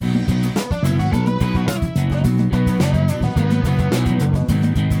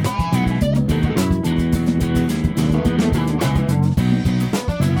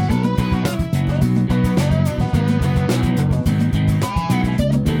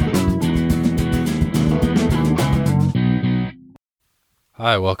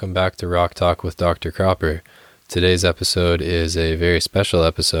Hi, welcome back to Rock Talk with Dr. Cropper. Today's episode is a very special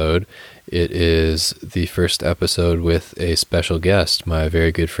episode. It is the first episode with a special guest. My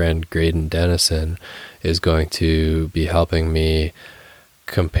very good friend Graydon Dennison is going to be helping me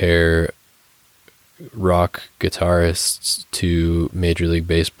compare rock guitarists to Major League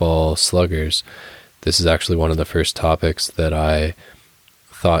Baseball sluggers. This is actually one of the first topics that I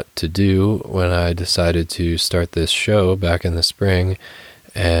thought to do when I decided to start this show back in the spring,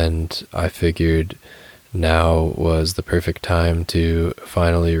 and I figured now was the perfect time to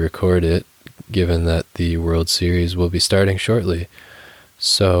finally record it, given that the World Series will be starting shortly.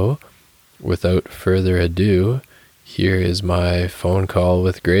 So, without further ado, here is my phone call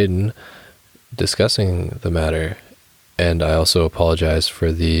with Graydon discussing the matter. And I also apologize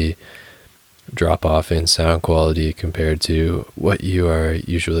for the drop-off in sound quality compared to what you are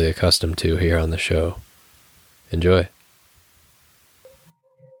usually accustomed to here on the show. Enjoy.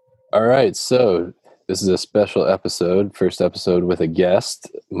 All right, so this is a special episode, first episode with a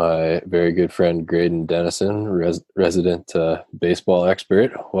guest, my very good friend Graydon Dennison, resident baseball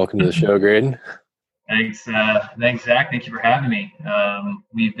expert. Welcome to the show, Graydon. Thanks, Zach. Thank you for having me.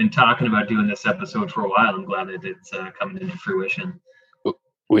 We've been talking about doing this episode for a while. I'm glad that it's coming into fruition.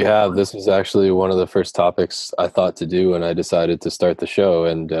 We have. This was actually one of the first topics I thought to do when I decided to start the show,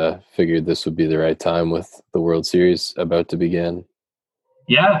 and figured this would be the right time with the World Series about to begin.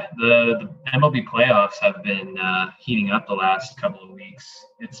 Yeah, the MLB playoffs have been heating up the last couple of weeks.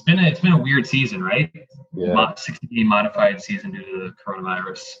 It's been a weird season, right? Yeah. 60-game modified season due to the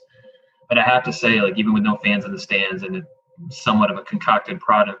coronavirus. But I have to say, like, even with no fans in the stands and somewhat of a concocted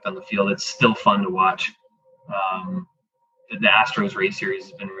product on the field, it's still fun to watch. The Astros Rays series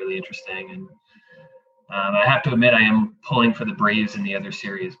has been really interesting, and I have to admit I am pulling for the Braves in the other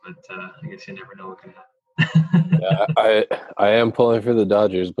series, but I guess you never know what can happen. Yeah, I am pulling for the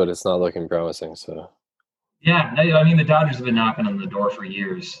Dodgers, but it's not looking promising. So yeah, I mean the Dodgers have been knocking on the door for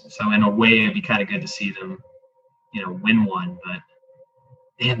years, so in a way it'd be kind of good to see them, win one. But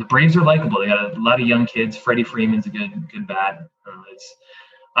man, the Braves are likable. They got a lot of young kids. Freddie Freeman's a good bat.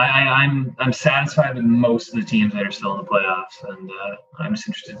 I'm satisfied with most of the teams that are still in the playoffs, and I'm just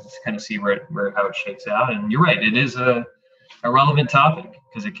interested to kind of see how it shakes out. And you're right, it is a relevant topic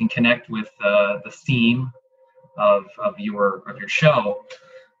because it can connect with the theme of your show,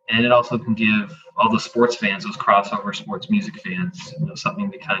 and it also can give all the sports fans, those crossover sports music fans,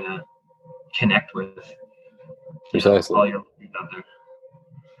 something to kind of connect with. Precisely. All your out there.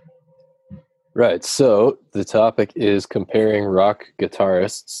 Right. So the topic is comparing rock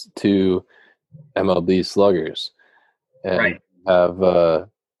guitarists to MLB sluggers. And right. have a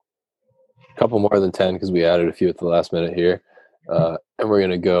couple more than 10 because we added a few at the last minute here. And we're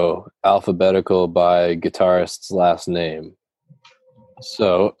going to go alphabetical by guitarist's last name.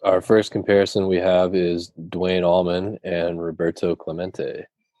 So our first comparison we have is Duane Allman and Roberto Clemente.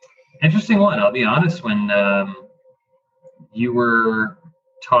 Interesting one. I'll be honest, when you were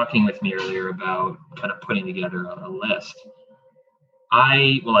talking with me earlier about kind of putting together a list,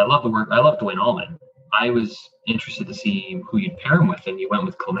 I love the work. I love Duane Allman. I was interested to see who you'd pair him with, and you went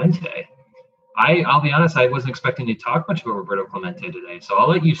with Clemente. I'll be honest, I wasn't expecting you to talk much about Roberto Clemente today, so I'll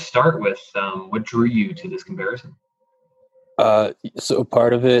let you start with what drew you to this comparison. So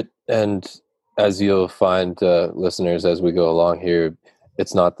part of it, and as you'll find listeners as we go along here,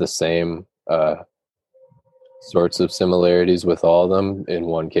 it's not the same sorts of similarities with all of them. In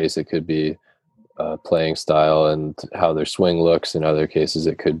one case, it could be playing style and how their swing looks. In other cases,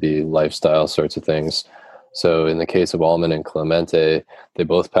 it could be lifestyle sorts of things. So in the case of Allman and Clemente, they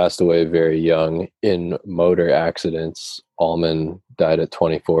both passed away very young in motor accidents. Allman died at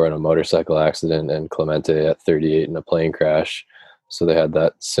 24 in a motorcycle accident and Clemente at 38 in a plane crash. So they had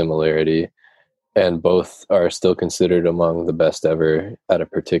that similarity. And both are still considered among the best ever at a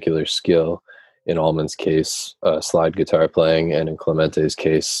particular skill. In Allman's case, slide guitar playing, and in Clemente's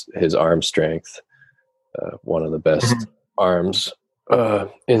case, his arm strength. One of the best arms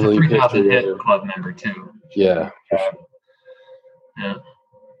in league history. 3,000 hit club member too. Yeah.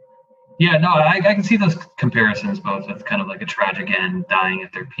 Yeah. No, I can see those comparisons, both with kind of like a tragic end, dying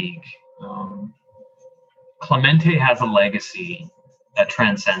at their peak. Clemente has a legacy that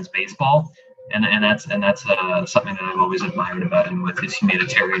transcends baseball. And that's something that I've always admired about him with his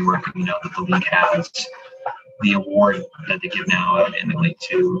humanitarian work. That the league has the award that they give now in the league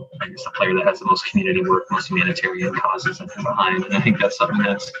to, I guess, the player that has the most community work, most humanitarian causes behind. And I think that's something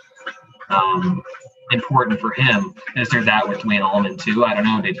that's important for him. Is there that with Duane Allman too? I don't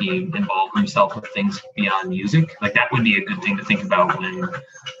know. Did he involve himself with things beyond music? Like, that would be a good thing to think about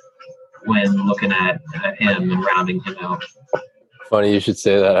when looking at him and rounding him out. Funny you should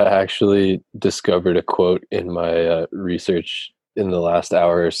say that. I actually discovered a quote in my research in the last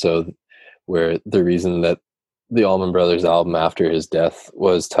hour or so where the reason that the Allman Brothers album after his death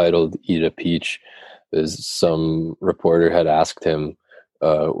was titled Eat a Peach is some reporter had asked him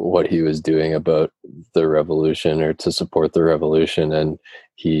what he was doing about the revolution or to support the revolution. And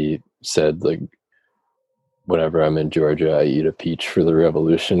he said, like, whenever I'm in Georgia, I eat a peach for the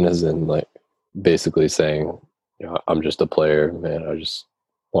revolution, as in, like, basically saying, I'm just a player, man. I just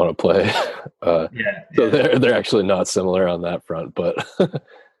want to play. So they're actually not similar on that front, but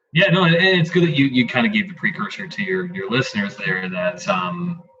yeah, no, and it's good that you kind of gave the precursor to your listeners there that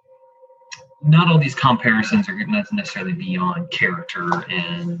not all these comparisons are necessarily beyond character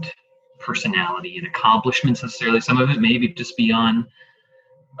and personality and accomplishments necessarily. Some of it may be just beyond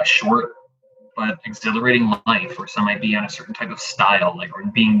a short but exhilarating life, or some might be on a certain type of style, like, or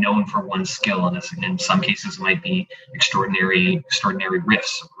being known for one skill, and in some cases might be extraordinary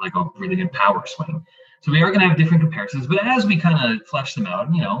riffs, like a really good power swing. So we are going to have different comparisons, but as we kind of flesh them out,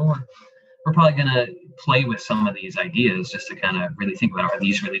 we're probably going to play with some of these ideas just to kind of really think about, are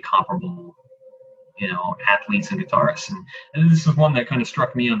these really comparable, athletes and guitarists? And this is one that kind of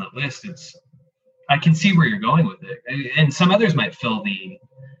struck me on the list. I can see where you're going with it, and some others might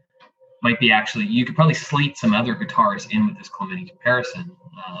be actually, you could probably slate some other guitarists in with this Clemente comparison.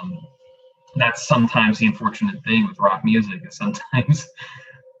 That's sometimes the unfortunate thing with rock music, is sometimes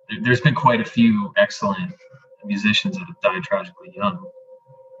there's been quite a few excellent musicians that have died tragically young,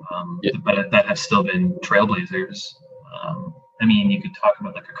 but that have still been trailblazers. You could talk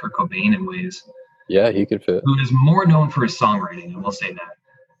about like a Kurt Cobain in ways. Yeah, he could fit. Who is more known for his songwriting, and we'll say that.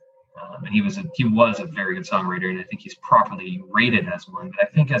 And he was a very good songwriter, and I think he's properly rated as one. But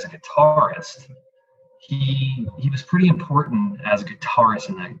I think as a guitarist, he was pretty important as a guitarist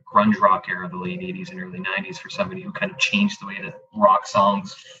in that grunge rock era of the late 80s and early 90s for somebody who kind of changed the way that rock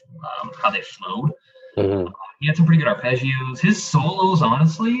songs, how they flowed. Mm-hmm. He had some pretty good arpeggios. His solos,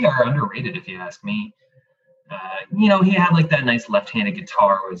 honestly, are underrated if you ask me. He had like that nice left-handed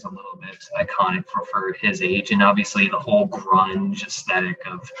guitar was a little bit iconic for his age, and obviously the whole grunge aesthetic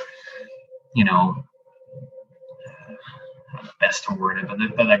of, best to word it, but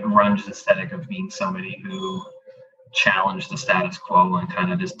that grunge aesthetic of being somebody who challenged the status quo and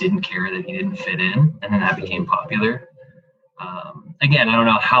kind of just didn't care that he didn't fit in, and then that became popular. Again, I don't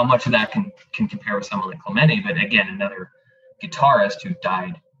know how much of that can compare with someone like Clemente, but again, another guitarist who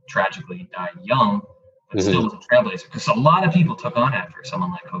died young, but still was a trailblazer, because a lot of people took on after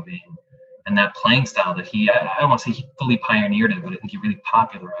someone like Cobain. And that playing style that I don't want to say he fully pioneered it, but I think he really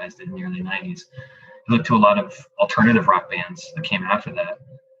popularized it in the early 90s. He looked to a lot of alternative rock bands that came after that,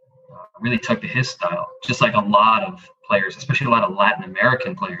 really took to his style, just like a lot of players, especially a lot of Latin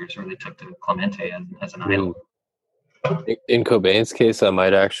American players, really took to Clemente as an idol. In Cobain's case, I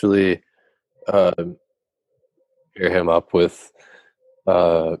might actually pair him up with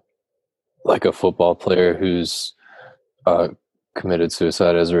like a football player who's committed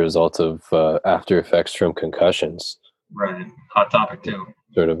suicide as a result of after effects from concussions. Right. Hot topic too.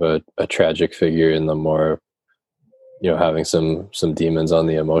 Sort of a tragic figure in the more, having some demons on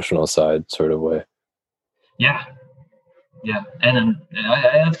the emotional side sort of way. Yeah. And then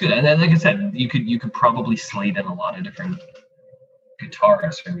that's good. And then, like I said, you could probably slate in a lot of different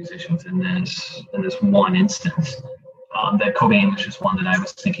guitarists or musicians in this one instance. That Cobain was just one that I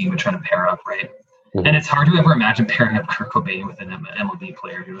was thinking would try to pair up, right? Mm-hmm. And it's hard to ever imagine pairing up Kurt Cobain with an MLB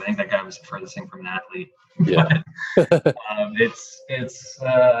player, because I think that guy was the furthest thing from an athlete. Yeah. But,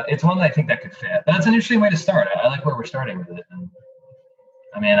 it's one that I think that could fit. That's an interesting way to start. I like where we're starting with it. And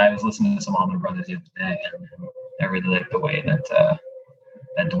I was listening to some Allman Brothers the other day, and I really like the way that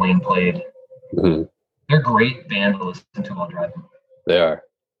Dwayne played. Mm-hmm. They're a great band to listen to while driving. They are.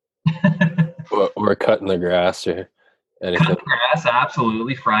 or cutting the grass or anything. Cutting grass,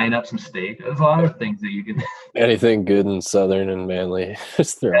 absolutely. Frying up some steak. There's a lot of things that you can. Anything good and southern and manly.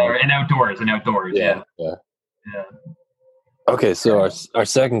 Just throw. And outdoors. Yeah. Okay, so our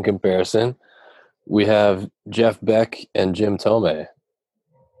second comparison, we have Jeff Beck and Jim Thome.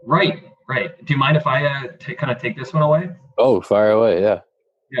 Right. Do you mind if I kind of take this one away? Oh, fire away, yeah.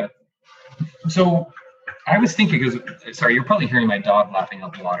 Yeah. So I was thinking, because, sorry, you're probably hearing my dog lapping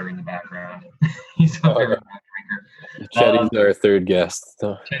up water in the background. He's a very bad drinker. Chetty's our third guest.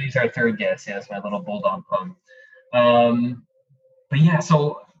 Chetty's our third guest, yes, my little bulldog pug. But yeah,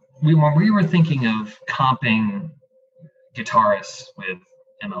 so when we were thinking of comping guitarists with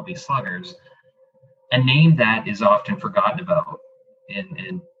MLB sluggers, a name that is often forgotten about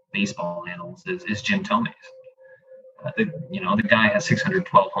in baseball annals is Jim Thome's. The guy has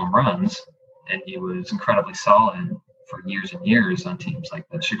 612 home runs, and he was incredibly solid for years and years on teams like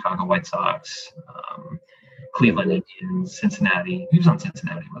the Chicago White Sox, Cleveland Indians, Cincinnati. He was on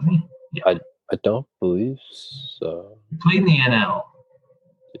Cincinnati, wasn't he? Yeah. I don't believe so. He played in the NL.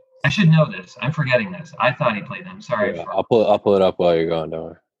 I should know this. I'm forgetting this. I thought he played them. Sorry. Yeah, I'll pull it up while you're going, don't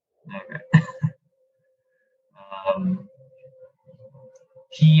worry. Okay.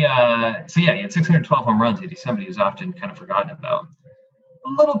 He had 612 home runs. He's somebody who's often kind of forgotten about. A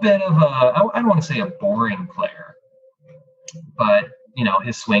little bit of I don't want to say a boring player, but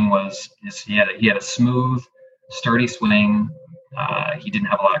his swing was he had a smooth, sturdy swing. He didn't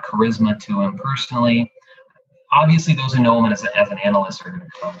have a lot of charisma to him personally. Obviously, those who know him as an analyst are going to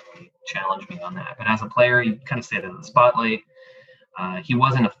probably challenge me on that. But as a player, he kind of stayed in the spotlight. He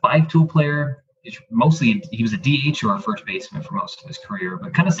wasn't a 5-tool player. Mostly, he was a DH or a first baseman for most of his career,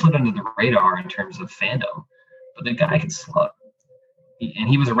 but kind of slid under the radar in terms of fandom. But the guy could slug. And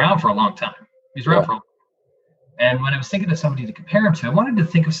he was around for a long time. He was around for a long time. And when I was thinking of somebody to compare him to, I wanted to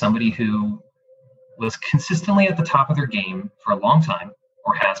think of somebody who was consistently at the top of their game for a long time,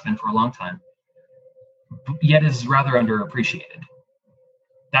 or has been for a long time, yet is rather underappreciated.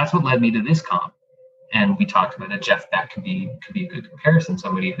 That's what led me to this comp. And we talked about it. Jeff Beck could be a good comparison.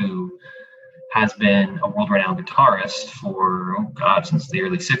 Somebody who has been a world-renowned guitarist for since the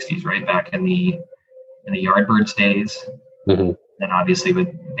early '60s, right back in the Yardbirds days. Mm-hmm. And obviously with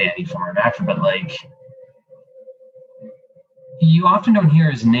Bandy former after, but you often don't hear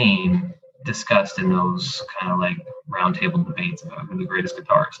his name discussed in those kind of like roundtable debates about who the greatest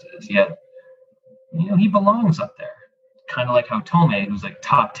guitarist is. Yet, he belongs up there. Kind of like how Tomei, who's like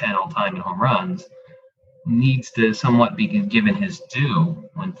top 10 all time in home runs, needs to somewhat be given his due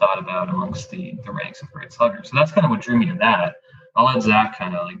when thought about amongst the ranks of great sluggers. So that's kind of what drew me to that. I'll let Zach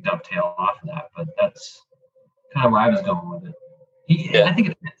kind of like dovetail off of that, but that's kind of where I was going with it. I think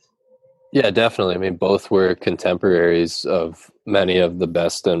it fits. Yeah, definitely. I mean, both were contemporaries of many of the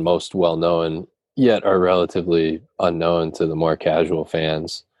best and most well-known, yet are relatively unknown to the more casual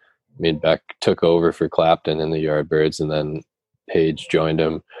fans. I mean, Beck took over for Clapton in the Yardbirds, and then Page joined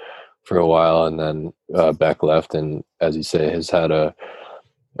him for a while, and then Beck left, and as you say, has had a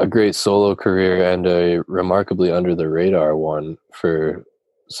great solo career and a remarkably under-the-radar one for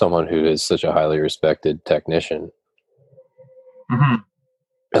someone who is such a highly respected technician. Mm-hmm.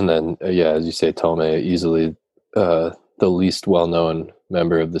 And then, as you say, Tomei, easily the least well-known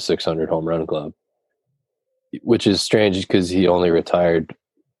member of the 600 home run club, which is strange because he only retired,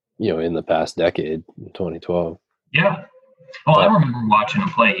 in the past decade, in 2012. Yeah. Well, I remember watching him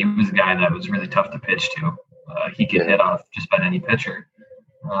play. He was a guy that was really tough to pitch to. He could hit off just about any pitcher.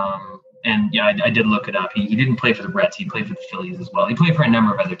 I did look it up. He didn't play for the Reds. He played for the Phillies as well. He played for a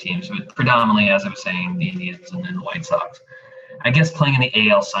number of other teams, but predominantly, as I was saying, the Indians and then the White Sox. I guess playing in the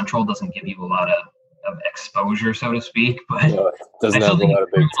AL Central doesn't give you a lot of exposure, so to speak, but doesn't have a lot of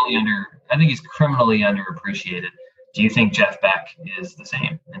I think he's criminally underappreciated. Do you think Jeff Beck is the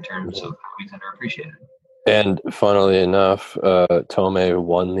same in terms of how he's underappreciated? And funnily enough, Tomei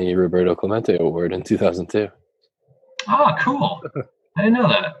won the Roberto Clemente Award in 2002. Oh, cool. I didn't know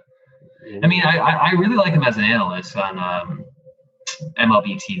that. I mean, I really like him as an analyst on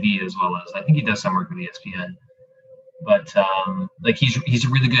MLB TV, as well as I think he does some work with ESPN. But he's a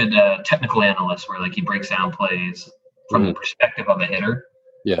really good technical analyst, where he breaks down plays from the perspective of a hitter.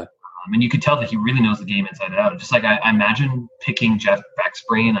 Yeah. And you could tell that he really knows the game inside out. Just like I imagine picking Jeff Beck's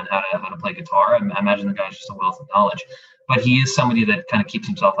brain on how to play guitar. I imagine the guy's just a wealth of knowledge. But he is somebody that kind of keeps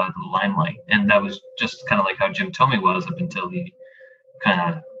himself out of the limelight. And that was just kind of like how Jim Tomei was up until he kind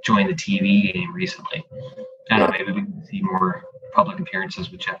of joined the TV game recently. Maybe we can see more public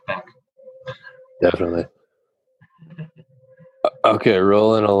appearances with Jeff Beck. Definitely. Okay,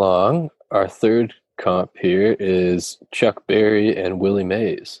 rolling along. Our third comp here is Chuck Berry and Willie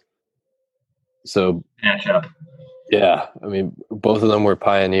Mays. So, matchup. Yeah, I mean, both of them were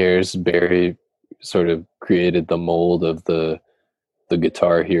pioneers. Berry sort of created the mold of the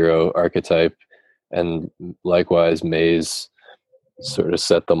guitar hero archetype, and likewise, Mays sort of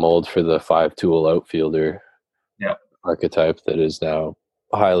set the mold for the 5-tool outfielder archetype that is now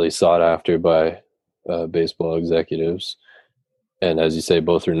highly sought after by baseball executives. And as you say,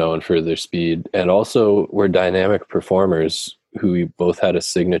 both are known for their speed, and also were dynamic performers who both had a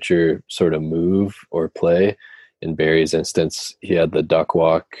signature sort of move or play. In Berry's instance, he had the duck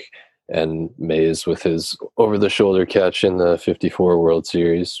walk, and Mays with his over-the-shoulder catch in the '54 World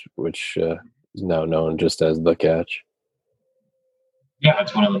Series, which is now known just as the catch. Yeah,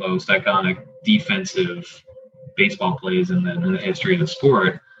 it's one of the most iconic defensive baseball plays in the history of the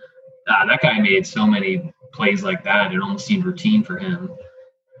sport. That guy made so many plays like that. It almost seemed routine for him.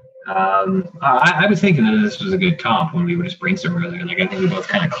 I was thinking that this was a good comp when we were just brainstorming earlier. Like I think we both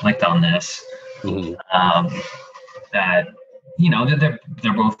kind of clicked on this. Mm-hmm. Um, that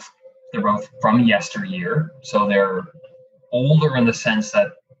they're both from yesteryear, so they're older in the sense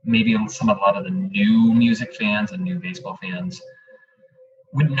that maybe a lot of the new music fans and new baseball fans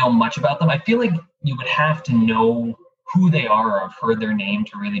wouldn't know much about them. I feel like you would have to know who they are or have heard their name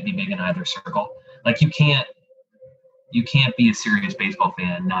to really be big in either circle. Like you can't be a serious baseball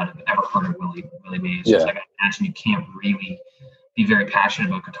fan and not have ever heard of Willie Mays. Yeah. Just like I imagine you can't really be very passionate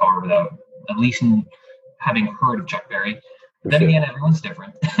about guitar without at least having heard of Chuck Berry. But then again, everyone's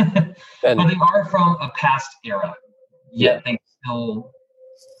different. And but they are from a past era. Yet they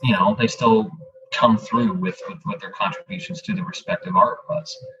still come through with their contributions to the respective art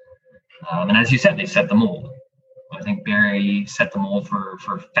was. And as you said, they set the mold. I think Berry set the mold for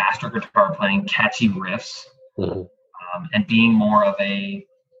faster guitar playing, catchy riffs, and being more of a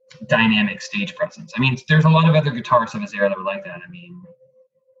dynamic stage presence. I mean, there's a lot of other guitarists of his era that were like that. I mean,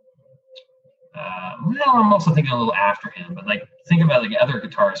 I'm also thinking a little after him, but like think about like other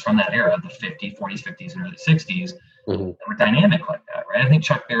guitarists from that era, the 40s, 50s, and early 60s, that were dynamic like that, right? I think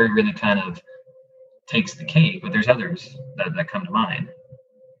Chuck Berry really kind of takes the cake, but there's others that come to mind.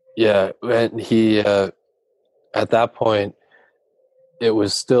 Yeah, and he at that point, it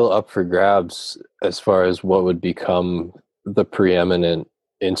was still up for grabs as far as what would become the preeminent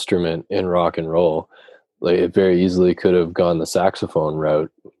instrument in rock and roll. Like it very easily could have gone the saxophone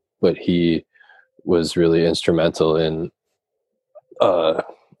route, but he was really instrumental in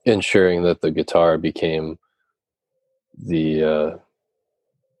ensuring that the guitar became the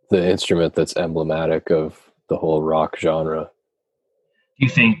instrument that's emblematic of the whole rock genre. Do you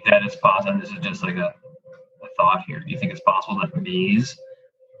think that it's possible? And this is just like a thought here. Do you think it's possible that Mays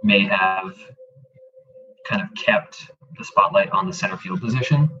may have kind of kept the spotlight on the center field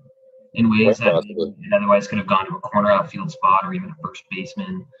position in ways that otherwise could have gone to a corner outfield spot or even a first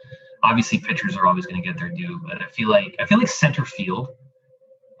baseman? Obviously, pitchers are always going to get their due, but I feel like center field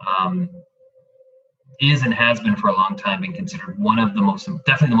is and has been for a long time been considered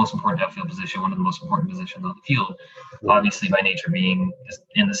definitely the most important outfield position, one of the most important positions on the field. Obviously, by nature, being just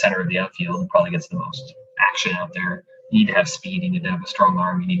in the center of the outfield, probably gets the most action out there. You need to have speed, you need to have a strong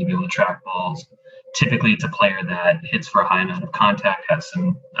arm, you need to be able to track balls. Typically, it's a player that hits for a high amount of contact, has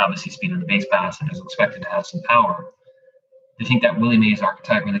some obviously speed on the base pass, and is expected to have some power. I think that Willie Mays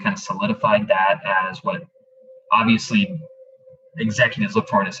archetype really kind of solidified that as what obviously executives look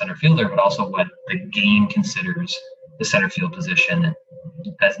for in a center fielder, but also what the game considers the center field position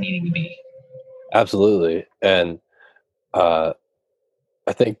as needing to be. Absolutely. And I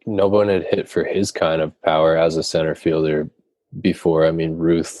think no one had hit for his kind of power as a center fielder before. I mean,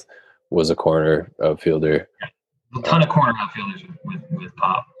 Ruth was a corner outfielder. A ton of corner outfielders with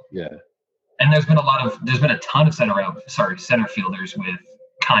pop. Yeah. And there's been a ton of center fielders with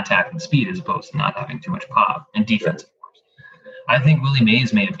contact and speed as opposed to not having too much pop and defense. I think Willie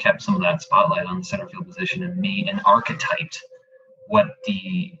Mays may have kept some of that spotlight on the center field position and archetyped what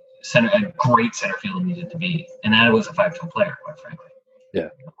a great center fielder needed to be, and that was a 5-tool player, quite frankly. Yeah.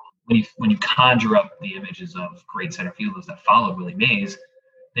 When you conjure up the images of great center fielders that followed Willie Mays,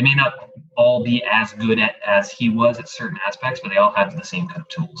 they may not all be as good as he was at certain aspects, but they all have the same kind of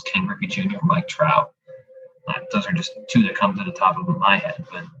tools. Ken Griffey Jr., Mike Trout. Those are just two that come to the top of my head.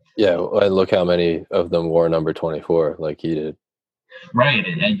 But yeah, look how many of them wore number 24, like he did. Right,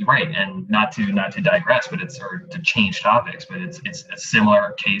 and not to digress, but to change topics, but it's a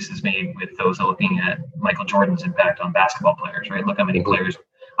similar case is made with those looking at Michael Jordan's impact on basketball players. Right, look how many players.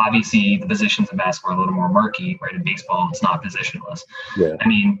 Obviously, the positions in basketball are a little more murky. Right, in baseball, it's not positionless. Yeah. I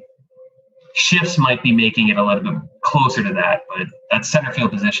mean, shifts might be making it a little bit closer to that, but that center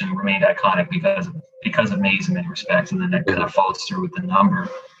field position remained iconic because of Mays in many respects, and then that kind of follows through with the number.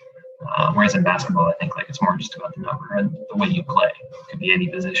 Whereas in basketball, I think like it's more just about the number and the way you play. It could be any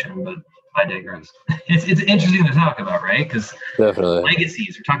position, but I digress. It's interesting to talk about, right? Because definitely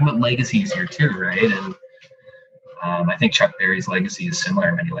legacies. We're talking about legacies here too, right? And I think Chuck Berry's legacy is similar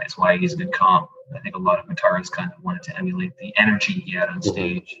in many ways. Why he's a good comp. I think a lot of guitarists kind of wanted to emulate the energy he had on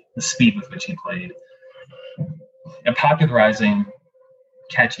stage, the speed with which he played, and popularizing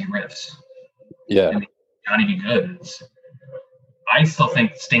catchy riffs. Yeah, and Johnny B. Good. I still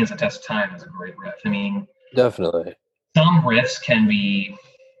think stands the test of time as a great riff. I mean, definitely. Some riffs can be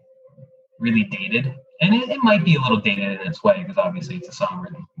really dated, and it might be a little dated in its way because obviously it's a song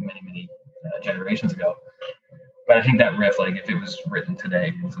written many generations ago. But I think that riff, like if it was written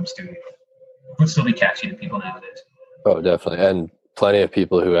today in some studio, would still be catchy to people nowadays. Oh, definitely. And plenty of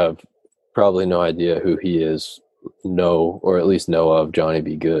people who have probably no idea who he is know, or at least know of, Johnny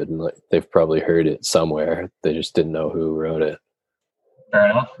B. Good, and like they've probably heard it somewhere. They just didn't know who wrote it.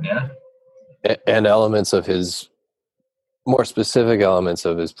 Fair enough. Yeah. And elements of his more specific elements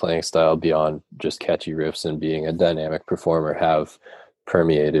of his playing style beyond just catchy riffs and being a dynamic performer have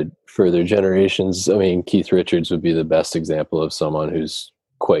permeated further generations. I mean, Keith Richards would be the best example of someone who's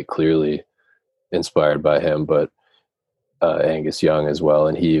quite clearly inspired by him, but Angus Young as well,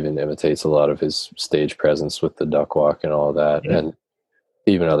 and he even imitates a lot of his stage presence with the duck walk and all that. Yeah. And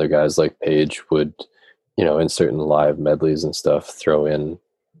even other guys like Page would, in certain live medleys and stuff, throw in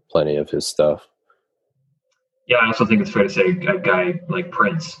plenty of his stuff. Yeah, I also think it's fair to say a guy like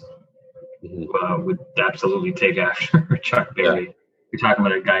Prince Mm-hmm. would absolutely take after Chuck Berry. Yeah. You're talking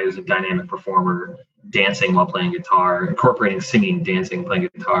about a guy who's a dynamic performer, dancing while playing guitar, incorporating singing, dancing, playing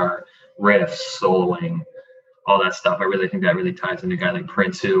guitar, riffs, soloing, all that stuff. I really think that really ties into a guy like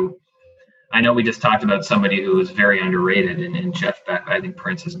Prince, who I know we just talked about somebody who is very underrated in Jeff Beck. I think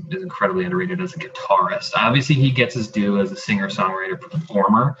Prince is incredibly underrated as a guitarist. Obviously, he gets his due as a singer-songwriter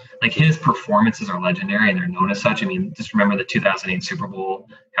performer. Like, his performances are legendary and they're known as such. I mean, just remember the 2008 Super Bowl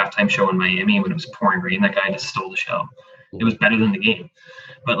halftime show in Miami when it was pouring rain. That guy just stole the show. It was better than the game.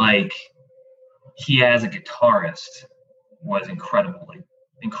 But like, he as a guitarist was incredible. Like,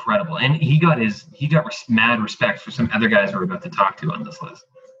 incredible. And he got mad respect for some other guys we're about to talk to on this list.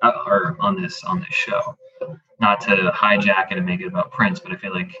 Or on this show. Not to hijack it and make it about Prince, but I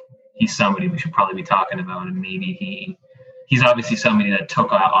feel like he's somebody we should probably be talking about, and maybe he's obviously somebody that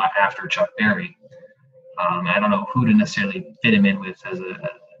took off after Chuck Berry. I don't know who to necessarily fit him in with as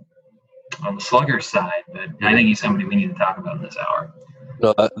on the slugger side, but I think he's somebody we need to talk about in this hour.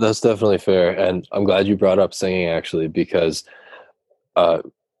 No, that's definitely fair, and I'm glad you brought up singing, actually, because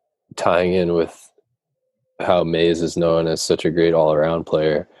tying in with how Mays is known as such a great all-around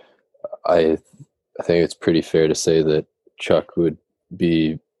player, I think it's pretty fair to say that Chuck would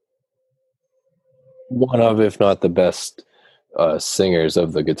be one of, if not the best, singers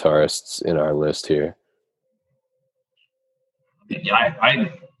of the guitarists in our list here. Yeah,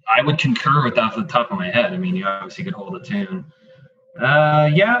 I would concur with that off the top of my head. I mean, you obviously could hold a tune.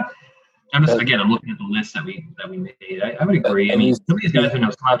 Yeah. I'm looking at the list that we made. I would agree. I mean, some of these guys are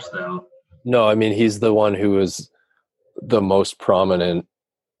no slouch, though. No, I mean, he's the one who was the most prominent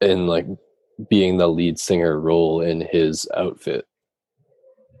in like being the lead singer role in his outfit.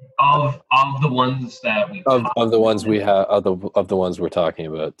 Of the ones that we of the ones we have of the ones we're talking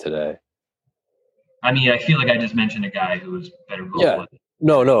about today. I mean, I feel like I just mentioned a guy who was better vocal. Yeah,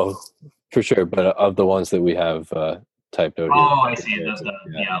 no, for sure. But of the ones that we have typed out here. Oh, I see. The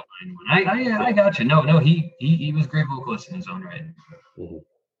outline one. I got you. No, he was a great vocalist in his own right. Mm-hmm.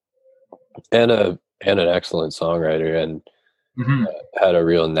 And an excellent songwriter, and had a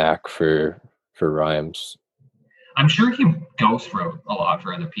real knack for rhymes. I'm sure he ghost wrote a lot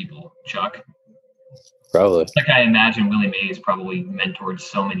for other people, Chuck. Probably. Like, I imagine Willie Mays probably mentored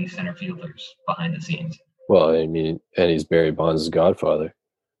so many center fielders behind the scenes. Well, I mean, and he's Barry Bonds' godfather.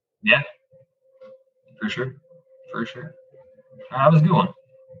 Yeah, for sure. That was a good one.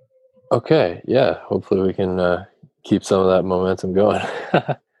 Okay, yeah. Hopefully we can keep some of that momentum going.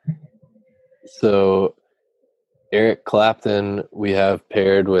 So, Eric Clapton, we have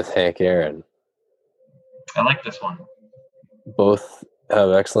paired with Hank Aaron. I like this one. Both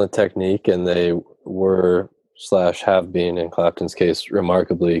have excellent technique, and they were / have been, in Clapton's case,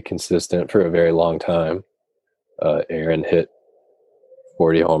 remarkably consistent for a very long time. Aaron hit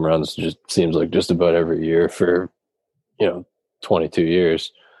 40 home runs, just seems like just about every year for 22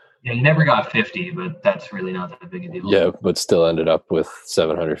 years. Yeah, he never got 50, but that's really not that big a deal. Yeah, but still ended up with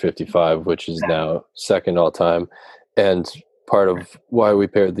 755, which is now second all time. And part of why we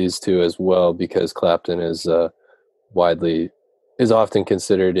paired these two as well, because Clapton is often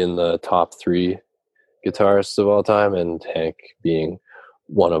considered in the top 3 guitarists of all time, and Hank being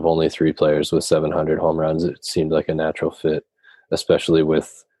one of only 3 players with 700 home runs, it seemed like a natural fit, especially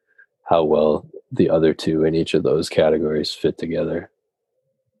with how well the other 2 in each of those categories fit together.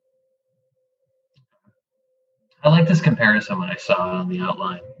 I like this comparison when I saw it on the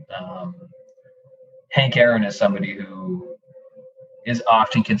outline. Hank Aaron is somebody who is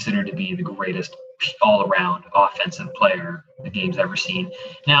often considered to be the greatest all-around offensive player the game's ever seen.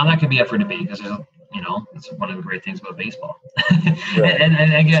 Now, that could be up for debate because there's, it's one of the great things about baseball. Right.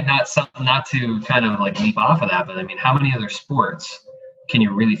 and again, not to kind of like leap off of that, but I mean, how many other sports can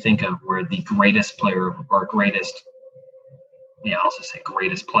you really think of where the greatest player or greatest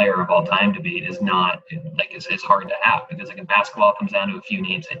player of all time debate is not like it's hard to have, because like in basketball it comes down to a few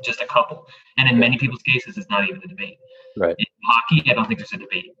names, just a couple, and in many people's cases it's not even a debate. Right. In hockey, I don't think there's a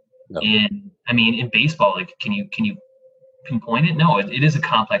debate. No. And I mean, in baseball, like, can you pinpoint it? No, it is a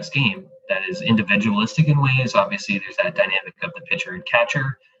complex game that is individualistic in ways. Obviously, there's that dynamic of the pitcher and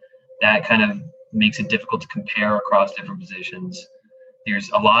catcher that kind of makes it difficult to compare across different positions. There's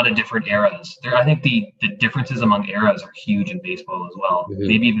a lot of different eras. I think the differences among eras are huge in baseball as well,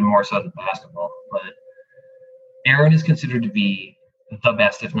 maybe even more so than basketball. But Aaron is considered to be the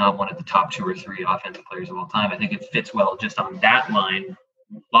best, if not one of the top 2 or 3 offensive players of all time. I think it fits well just on that line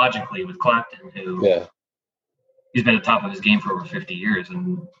logically with Clapton, who he's been at the top of his game for over 50 years.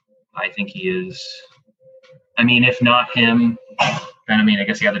 And I think he is, I mean, if not him, then I mean, I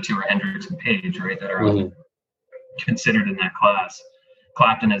guess the other two are Hendricks and Page, right, that are considered in that class.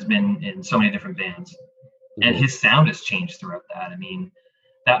 Clapton has been in so many different bands, and his sound has changed throughout that. I mean,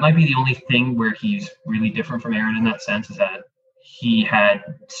 that might be the only thing where he's really different from Aaron in that sense, is that he had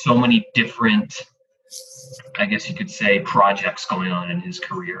so many different, I guess you could say, projects going on in his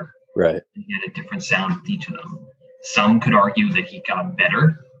career. Right. And he had a different sound with each of them. Some could argue that he got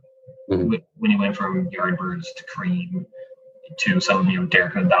better when he went from Yardbirds to Cream to some of,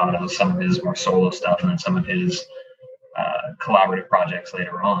 Derek and the Dominoes, some of his more solo stuff, and then some of his collaborative projects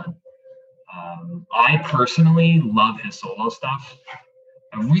later on. I personally love his solo stuff.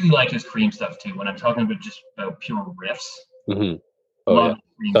 I really like his Cream stuff too. When I'm talking about pure riffs. Oh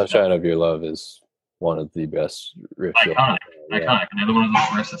yeah, Sunshine of Your Love is one of the best riffs. Iconic. Another one of those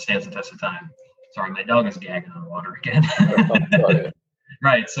riffs that stands the test of time. Sorry, my dog is gagging on water again.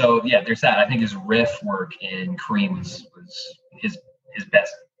 Right, so yeah, there's that. I think his riff work in Cream was his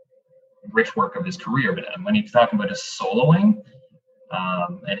best riff work of his career. But when he's talking about his soloing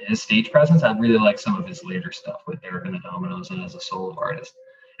and his stage presence, I really like some of his later stuff with Derek and the Dominoes and as a solo artist.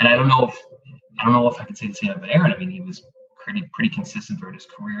 And I don't know if I can say the same about Aaron. I mean, he was pretty consistent throughout his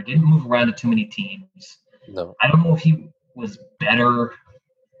career. Didn't move around to too many teams. No. I don't know if he was better.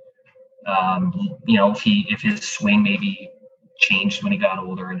 If his swing maybe changed when he got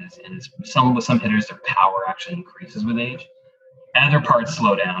older, and some hitters, their power actually increases with age. Other parts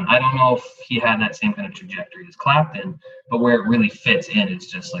slow down. I don't know if he had that same kind of trajectory as Clapton, but where it really fits in is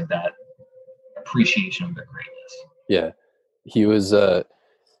just like that appreciation of their greatness. Yeah, he was.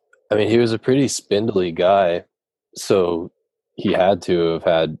 He was a pretty spindly guy, so he had to have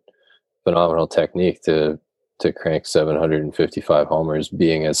had phenomenal technique to crank 755 homers,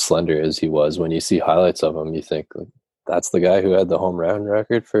 being as slender as he was. When you see highlights of him, you think, like, that's the guy who had the home run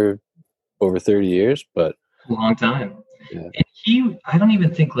record for over 30 years, but a long time. Yeah. And I don't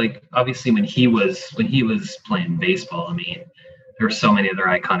even think, like, obviously when he was playing baseball, I mean, there were so many other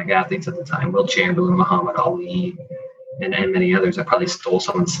iconic athletes at the time, Will Chamberlain, Muhammad Ali, and many others that probably stole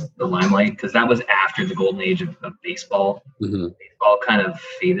some of the limelight, because that was after the golden age of baseball. Baseball kind of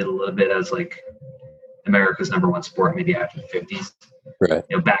faded a little bit as like America's number one sport, maybe after the 50s. Right.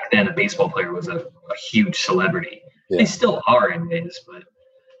 Back then a baseball player was a huge celebrity. Yeah. They still are in ways, but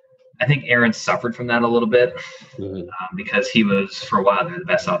I think Aaron suffered from that a little bit because he was, for a while, the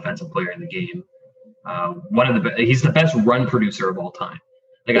best offensive player in the game. He's the best run producer of all time.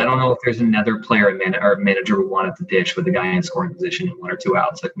 Like, I don't know if there's another player or manager who wanted to dish with the guy in scoring position in 1 or 2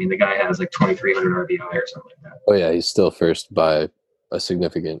 outs. Like, I mean, the guy has like 2,300 RBI or something like that. Oh yeah, he's still first by a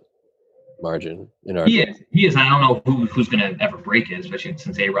significant margin in our. He is. I don't know who's going to ever break it, especially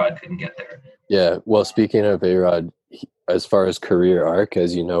since A-Rod couldn't get there. Yeah. Well, speaking of A-Rod, as far as career arc,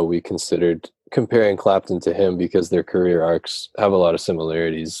 as you know, we considered comparing Clapton to him because their career arcs have a lot of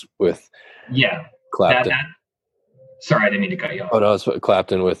similarities with. Yeah. Clapton. Sorry, I didn't mean to cut you off. Oh no, it's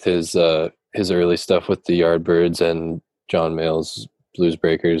Clapton with his early stuff with the Yardbirds and John Mayall's Blues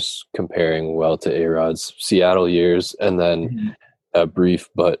Breakers, comparing well to A-Rod's Seattle years, and then a brief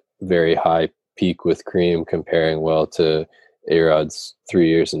but very high peak with Cream, comparing well to A-Rod's 3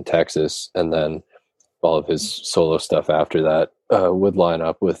 years in Texas, and then all of his solo stuff after that would line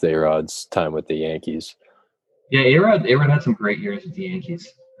up with A-Rod's time with the Yankees. Yeah, A-Rod had some great years with the Yankees.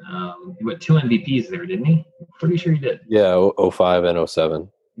 He went 2 MVPs there, didn't he? Pretty sure he did. Yeah, 05 and 07.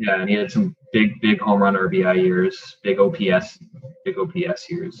 Yeah, and he had some big home run RBI years, big OPS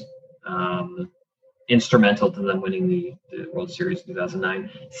years. Instrumental to them winning the World Series in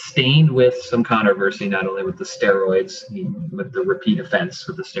 2009. Stained with some controversy, not only with the steroids, with the repeat offense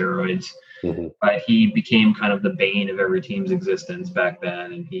with the steroids, but he became kind of the bane of every team's existence back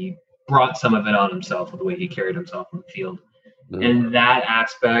then, and he brought some of it on himself with the way he carried himself on the field. In that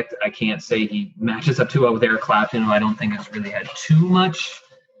aspect, I can't say he matches up too well with Eric Clapton, who I don't think has really had too much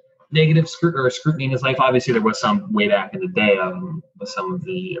negative scrutiny in his life. Obviously, there was some way back in the day with some of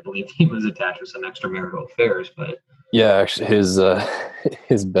the, I believe he was attached with some extramarital affairs. But yeah, actually,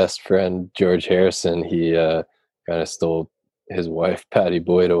 his best friend George Harrison, he kind of stole his wife Patty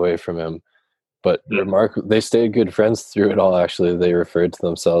Boyd away from him. But Yeah, they stayed good friends through it all. Actually, they referred to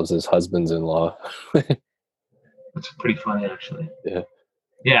themselves as husbands-in-law. that's pretty funny actually. Yeah.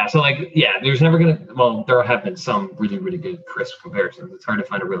 Yeah, so like, yeah, there's never gonna. Well, there have been some really, really good crisp comparisons. It's hard to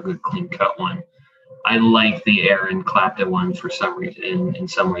find a real good clean cut one. I like the Aaron Clapton one for some reason. In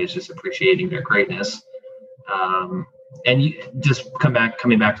some ways, just appreciating their greatness. And you just coming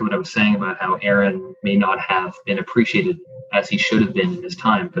back to what I was saying about how Aaron may not have been appreciated as he should have been in his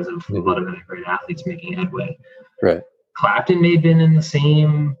time because of a lot of other great athletes making headway. Right. Clapton may have been in the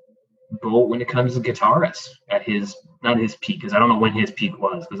same boat when it comes to guitarists at his not his peak, because I don't know when his peak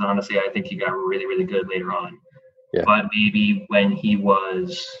was, because honestly I think he got really, really good later on. Yeah. But maybe when he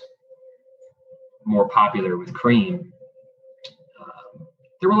was more popular with Cream,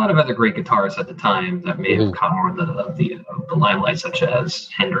 there were a lot of other great guitarists at the time that may have caught more of the limelight, such as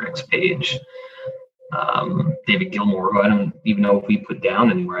Hendrix, Page, David Gilmour, who I don't even know if we put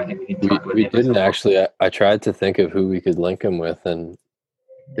down anywhere. I think we can talk about. We didn't actually. I tried to think of who we could link him with, and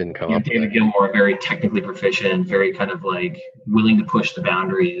didn't come up. David Gilmour, very technically proficient, very kind of like willing to push the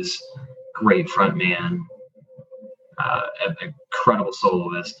boundaries, great front man, incredible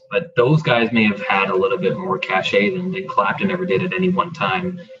soloist. But those guys may have had a little bit more cachet than Clapton ever did at any one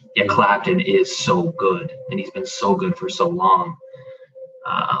time. Yet Clapton is so good, and he's been so good for so long.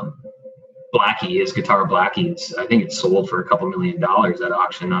 Blackie, his guitar Blackie, I think it sold for a couple $1 million at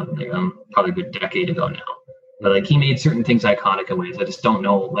auction, probably a good decade ago now. But like, he made certain things iconic in ways I just don't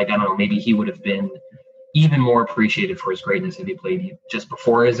know. Like, I don't know, maybe he would have been even more appreciated for his greatness if he played just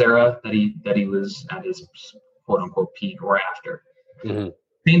before his era that he was at his quote unquote peak, or after. Mm-hmm.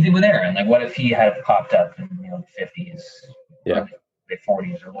 Same thing with Aaron. Like, what if he had popped up in the 50s, the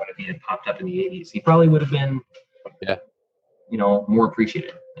 40s, or what if he had popped up in the 80s? He probably would have been, more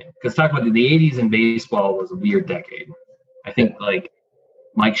appreciated. Because talk about the 80s in baseball was a weird decade. I think like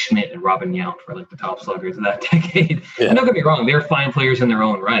Mike Schmidt and Robin Yount were like the top sluggers of that decade. Yeah. And don't get me wrong, they're fine players in their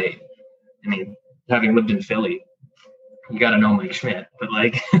own right. I mean, having lived in Philly, you got to know Mike Schmidt, but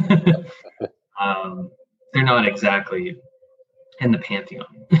like, they're not exactly in the pantheon.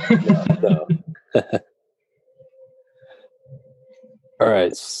 No. All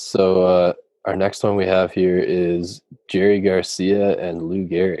right, so our next one we have here is Jerry Garcia and Lou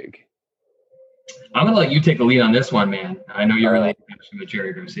Gehrig. I'm going to let you take the lead on this one, man. I know you're really passionate with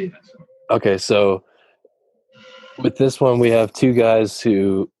Jerry Garcia. So. Okay, so with this one, we have two guys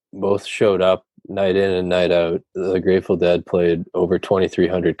who both showed up night in and night out. The Grateful Dead played over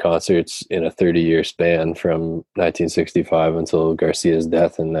 2,300 concerts in a 30-year span from 1965 until Garcia's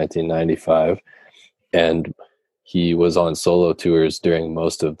death in 1995. And he was on solo tours during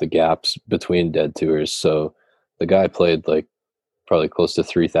most of the gaps between Dead tours. So the guy played like probably close to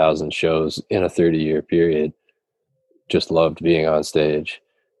 3,000 shows in a 30-year period. Just loved being on stage.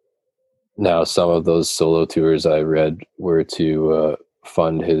 Now, some of those solo tours I read were to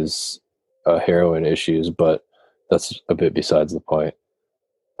fund his heroin issues, but that's a bit besides the point.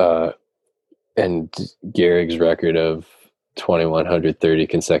 And Gehrig's record of 2,130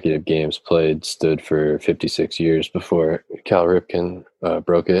 consecutive games played stood for 56 years before Cal Ripken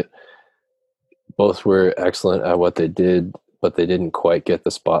broke it. Both were excellent at what they did, but they didn't quite get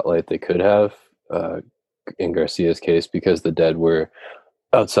the spotlight they could have in Garcia's case, because the Dead were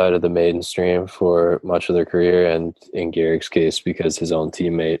outside of the mainstream for much of their career, and in Gehrig's case, because his own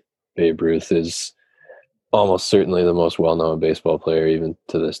teammate Babe Ruth is almost certainly the most well-known baseball player even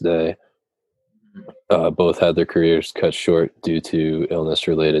to this day. Both had their careers cut short due to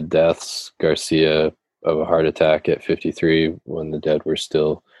illness-related deaths. Garcia of a heart attack at 53 when the Dead were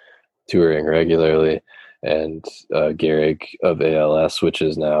still touring regularly, and Gehrig of ALS, which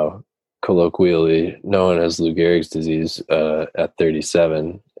is now colloquially known as Lou Gehrig's disease, at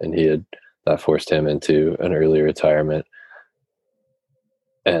 37, and that forced him into an early retirement.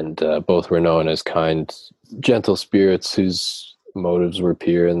 And both were known as kind, gentle spirits whose motives were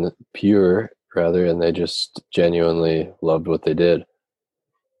pure, and they just genuinely loved what they did.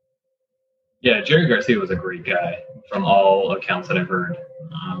 Yeah, Jerry Garcia was a great guy from all accounts that I've heard.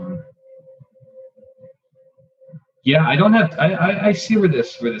 Yeah, I see where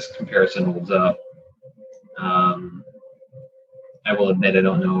this comparison holds up. I will admit I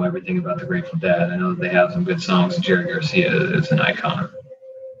don't know everything about the Grateful Dead. I know that they have some good songs, and Jerry Garcia is an icon.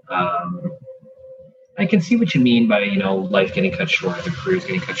 I can see what you mean by, life getting cut short, the careers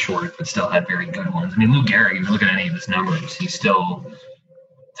getting cut short, but still had very good ones. I mean, Lou Gehrig, if you look at any of his numbers, he's still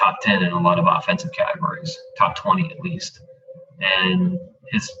top 10 in a lot of offensive categories, top 20 at least. And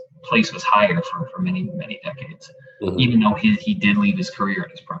his place was higher for many, many decades, even though he did leave his career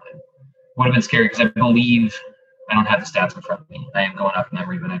at his prime. Would have been scary because I don't have the stats in front of me. I am going off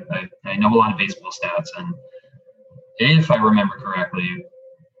memory, but I know a lot of baseball stats, and if I remember correctly,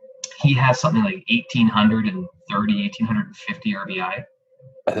 he has something like 1,830, 1,850 RBI.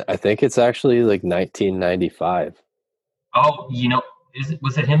 I think it's actually like 1995. Oh,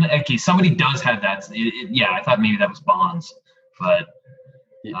 was it him? Okay, somebody does have that. Yeah, I thought maybe that was Bonds, but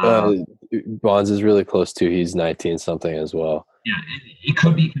Uh, Bonds is really close too. He's 19 something as well. yeah, it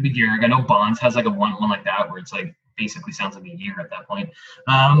could be Gehrig. I know Bonds has like a one like that where it's like basically sounds like a year at that point.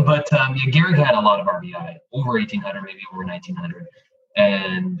 But yeah, Gehrig had a lot of RBI, over 1,800, maybe over 1,900,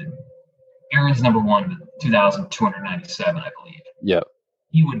 and Aaron's number one with 2,297, I believe. Yep.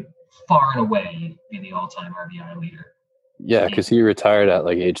 He would far and away be the all-time RBI leader. Yeah, because he retired at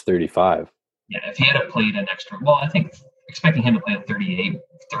like age 35. Yeah, if he had played an extra, well, I think expecting him to play at 38,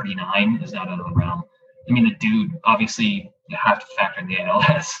 39 is not out of the realm. I mean, the dude, obviously, you have to factor in the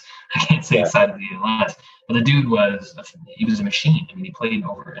ALS. I can't say outside of the ALS, but the dude was a machine. I mean, he played in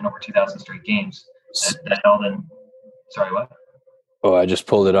over 2,000 straight games. That held in. Sorry, what? Oh, I just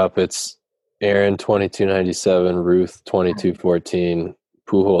pulled it up. It's Aaron 2297, Ruth 2214,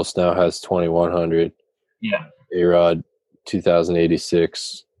 Pujols now has 2100. Yeah. A-Rod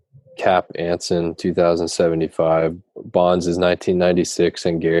 2086, Cap Anson 2075, Bonds is 1996,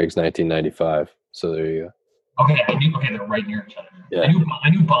 and Gehrig's 1995. So there you go. Okay, they're right near each other. Yeah. I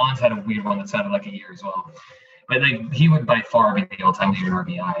knew Bonds had a weird one that sounded like a year as well. But like he would by far be the all-time leader in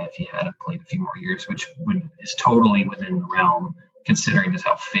RBI if he had played a few more years, which is totally within the realm considering just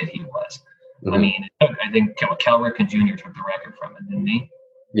how fit he was. Mm-hmm. I mean, I think Cal Ripken Jr. took the record from it, didn't he?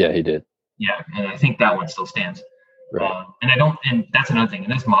 Yeah, he did. Yeah, and I think that one still stands. Right. And that's another thing. In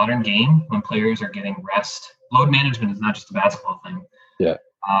this modern game, when players are getting rest, load management is not just a basketball thing. Yeah.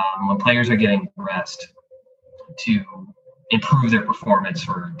 When players are getting rest to improve their performance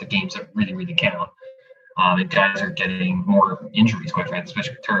for the games that really, really count, and guys are getting more injuries, quite frankly,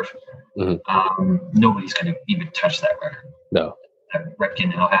 especially with turf. Mm-hmm. Nobody's going to even touch that record. No. That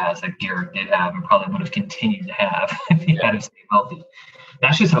Ripken now has, that Gehrig did have, and probably would have continued to have if he had stayed healthy.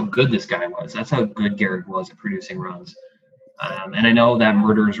 That's just how good this guy was. That's how good Gehrig was at producing runs. And I know that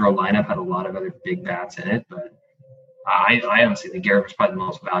Murderers Row lineup had a lot of other big bats in it, but I honestly think Gehrig was probably the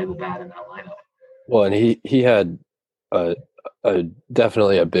most valuable bat in that lineup. Well, and he had a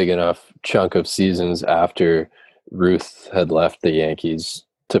definitely a big enough chunk of seasons after Ruth had left the Yankees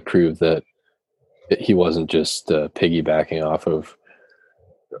to prove that he wasn't just piggybacking off of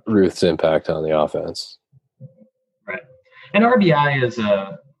Ruth's impact on the offense. Right. And RBI is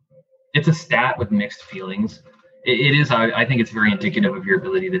it's a stat with mixed feelings. It is, I think it's very indicative of your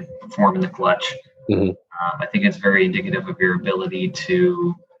ability to perform in the clutch. Mm-hmm. I think it's very indicative of your ability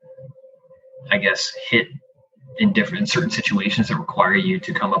to, I guess, hit in certain situations that require you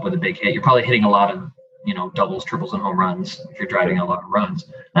to come up with a big hit. You're probably hitting a lot of, doubles, triples, and home runs if you're driving a lot of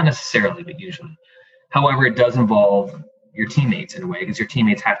runs. Not necessarily, but usually. However, it does involve your teammates in a way, because your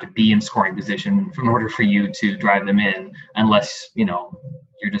teammates have to be in scoring position in order for you to drive them in, unless,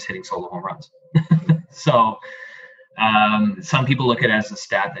 you're just hitting solo home runs. So some people look at it as a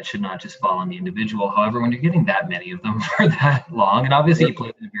stat that should not just fall on the individual. However, when you're getting that many of them for that long, and obviously he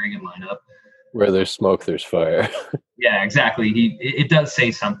played in a very good lineup. Where there's smoke, there's fire. Yeah, exactly. It does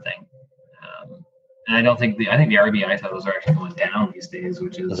say something. And I think the RBI totals are actually going down these days,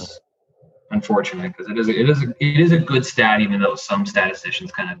 which is unfortunate, because it is a good stat, even though some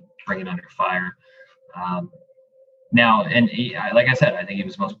statisticians kind of bring it under fire. Now, and like I said, I think he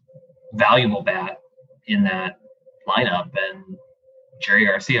was the most valuable bat in that lineup, and Jerry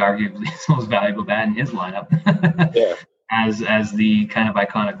Garcia arguably is the most valuable bat in his lineup. Yeah. As the kind of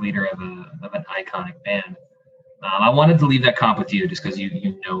iconic leader of an iconic band. I wanted to leave that comp with you just because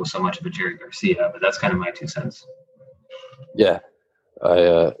you know so much about Jerry Garcia, but that's kind of my 2 cents. Yeah.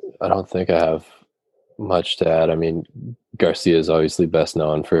 I don't think I have much to add. I mean, Garcia is obviously best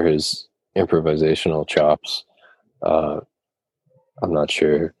known for his improvisational chops. I'm not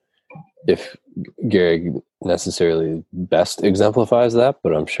sure if Gehrig necessarily best exemplifies that,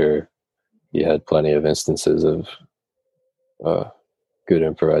 but I'm sure he had plenty of instances of good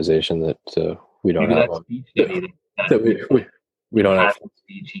improvisation that we don't have. We don't have.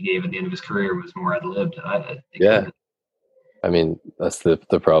 Speech he gave at the end of his career was more ad-libbed. Yeah. I mean, that's the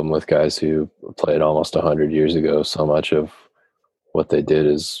problem with guys who played almost 100 years ago. So much of what they did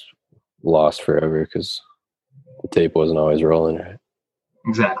is lost forever because the tape wasn't always rolling, right?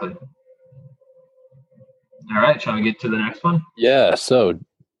 Exactly. All right, shall we get to the next one? Yeah, so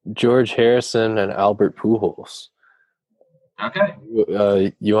George Harrison and Albert Pujols. Okay.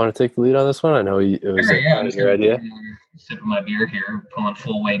 You want to take the lead on this one? I know it was your idea. idea. Sipping my beer here, pulling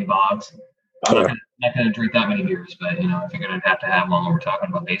full weight bogs. I'm not gonna drink that many beers, but I figured I'd have to have one when we're talking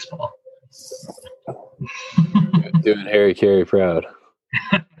about baseball. Doing Harry Carey proud.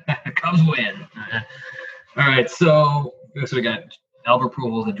 Cubs win. All right, so we got Albert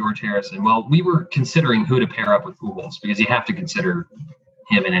Pujols and George Harrison. Well, we were considering who to pair up with Pujols because you have to consider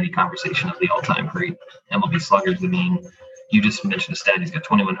him in any conversation of the all-time great MLB sluggers. I mean, you just mentioned a stat. He's got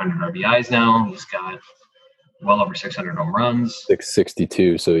 2,100 RBIs now. He's got well over 600 home runs.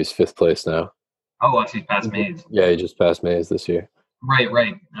 662, so he's fifth place now. Oh, actually, he's past Mays. Yeah, he just passed Mays this year. Right.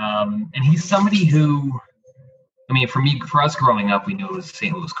 And he's somebody who, I mean, for us growing up, we knew it was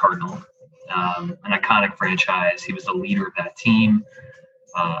St. Louis Cardinal, an iconic franchise. He was the leader of that team.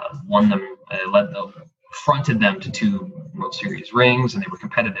 Fronted them to 2 World Series rings, and they were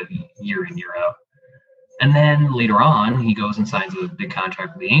competitive year in, year out. And then later on, he goes and signs a big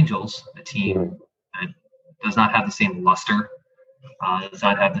contract with the Angels, a team that does not have the same luster, does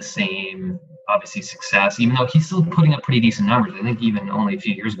not have the same, obviously, success, even though he's still putting up pretty decent numbers. I think even only a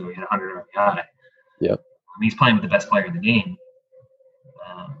few years ago, he had 100 RBI. Yep. He's playing with the best player in the game,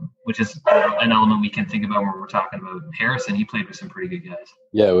 which is an element we can think about when we're talking about Harrison. He played with some pretty good guys.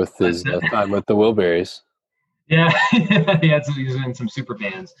 Yeah, with his time with the Wilburys. Yeah, he's in some super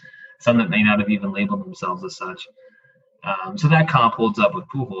bands, some that may not have even labeled themselves as such. So that comp holds up with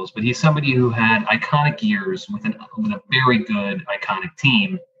Pujols, but he's somebody who had iconic years with a very good iconic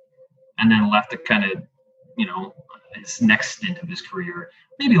team, and then left to kind of, his next stint of his career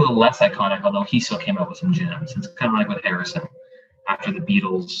maybe a little less iconic, although he still came out with some gems. It's kind of like with Harrison. After the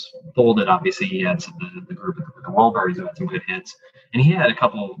Beatles folded, obviously he had the group of the Wilburys who had some good hits, and he had a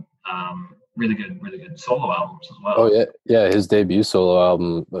couple really good solo albums as well. Oh yeah. His debut solo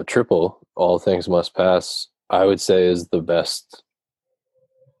album, Triple, All Things Must Pass, I would say is the best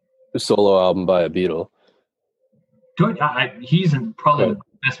solo album by a Beatle. Good. He's probably the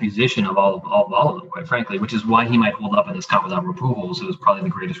best musician of all of them, quite frankly, which is why he might hold up in this comp with Albert Pujols, who is probably the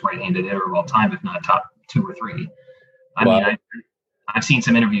greatest right-handed hitter of all time, if not top 2 or 3. I mean, I've seen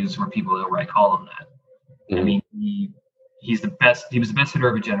some interviews where people outright call him that. Mm-hmm. I mean, he's the best. He was the best hitter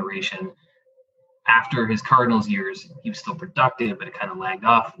of a generation. After his Cardinals years, he was still productive, but it kind of lagged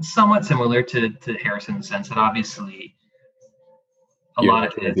off. Somewhat similar to Harrison in the sense that obviously a lot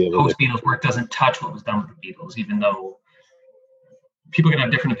of his post-Beatles work doesn't touch what was done with the Beatles, even though people can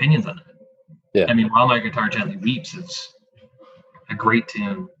have different opinions on it. Yeah. I mean, While My Guitar Gently Weeps is a great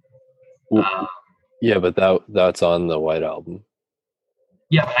tune. Yeah, but that's on the White Album.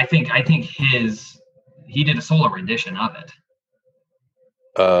 Yeah, I think he did a solo rendition of it.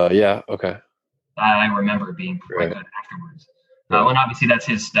 Yeah, okay. I remember it being quite good afterwards. And obviously that's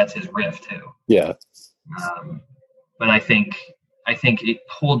his riff too. Yeah. But I think it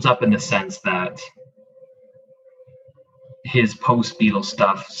holds up in the sense that his post-Beatles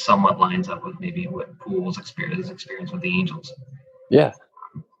stuff somewhat lines up with maybe what Pujols' experience with the Angels. Yeah.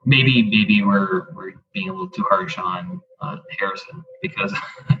 Maybe we're being a little too harsh on Harrison because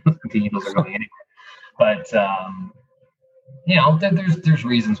the Eagles are going anywhere. But there's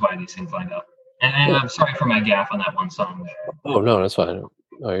reasons why these things line up. And I'm sorry for my gaffe on that one song there. Oh no, that's fine.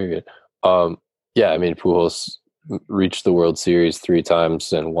 Oh, you're good. Yeah, I mean Pujols reached the World Series 3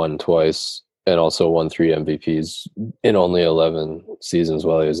 times and won twice, and also won 3 MVPs in only 11 seasons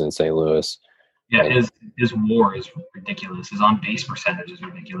while he was in St. Louis. Yeah, his WAR is ridiculous. His on base percentage is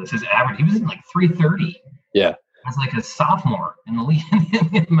ridiculous. His average, he was in like 330. Yeah, as like a sophomore in the league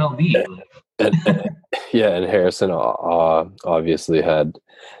in MLB. And Harrison obviously had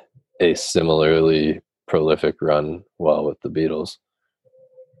a similarly prolific run while with the Beatles.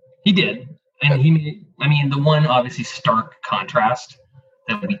 He did, and the one obviously stark contrast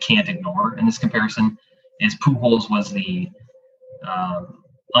that we can't ignore in this comparison is Pujols was the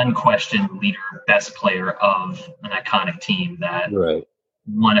unquestioned leader, best player of an iconic team that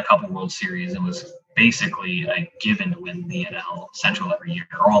won a couple World Series and was basically a given to win the NL Central every year,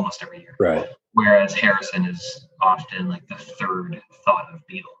 or almost every year. Right. Whereas Harrison is often like the third thought of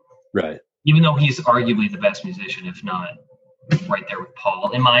Beatle. Right. Even though he's arguably the best musician, if not right there with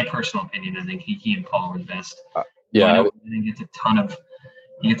Paul. In my personal opinion, I think he and Paul were the best. I think he gets a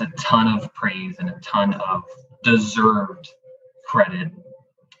ton of praise and a ton of deserved credit.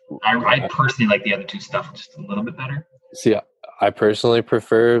 I personally like the other two stuff just a little bit better. See, I personally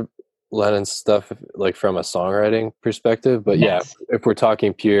prefer Lennon's stuff like from a songwriting perspective, but if we're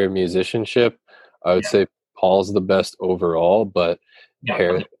talking pure musicianship, I would say Paul's the best overall, but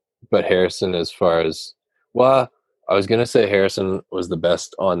Harrison, as far as I was gonna say Harrison was the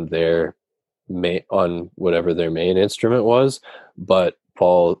best on on whatever their main instrument was, but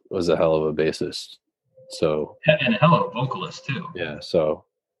Paul was a hell of a bassist, so and a hell of a vocalist too. Yeah, so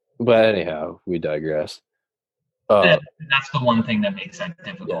But anyhow, we digress. Uh, That's the one thing that makes that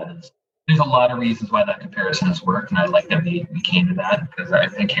difficult. yeah, Is there's a lot of reasons why that comparison has worked, and I like that we came to that because I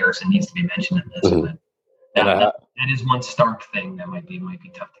think Harrison needs to be mentioned in this. mhm. But And that is one stark thing that might be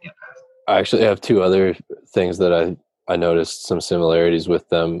tough to get past. I actually have two other things that I noticed some similarities with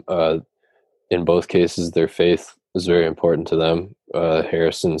them. In both cases, their faith is very important to them.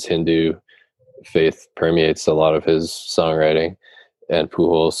 Harrison's Hindu faith permeates a lot of his songwriting, and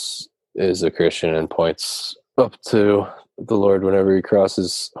Pujols is a Christian and points up to the Lord whenever he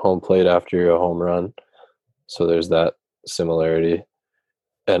crosses home plate after a home run. So there's that similarity.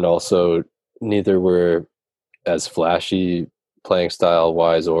 And also, neither were as flashy playing style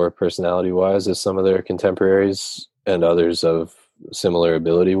wise or personality wise as some of their contemporaries and others of similar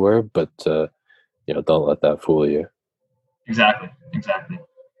ability were, but don't let that fool you. Exactly.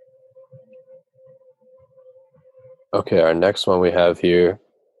 Okay, our next one we have here,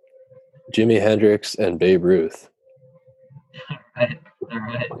 Jimi Hendrix and Babe Ruth. Right.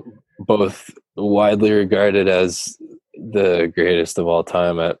 Both widely regarded as the greatest of all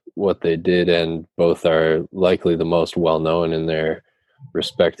time at what they did, and both are likely the most well-known in their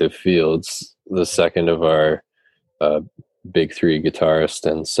respective fields. The second of our big three guitarist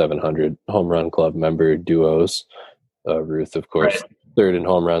and 700 home run club member duos. Ruth, of course, right. third in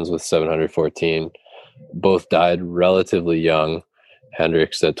home runs with 714. Both died relatively young.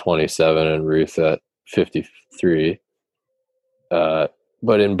 Hendrix at 27 and Ruth at 53.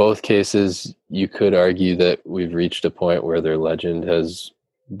 But in both cases, you could argue that we've reached a point where their legend has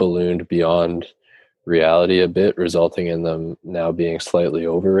ballooned beyond reality a bit, resulting in them now being slightly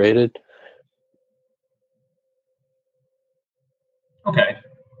overrated. Okay.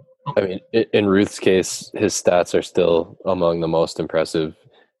 I mean, in Ruth's case, his stats are still among the most impressive.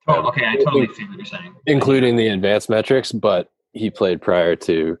 Oh, okay. I totally see what you're saying. Including the advanced metrics, but he played prior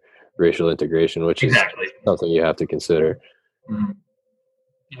to racial integration, which is something you have to consider. Mm-hmm.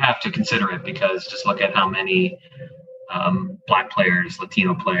 You have to consider it because just look at how many Black players,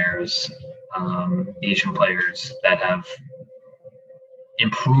 Latino players, Asian players that have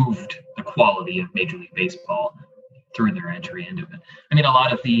improved the quality of Major League Baseball through their entry into it. I mean, a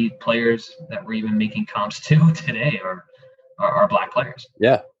lot of the players that we're even making comps to today are Black players.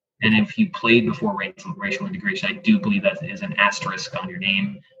 Yeah. And if you played before racial integration, I do believe that is an asterisk on your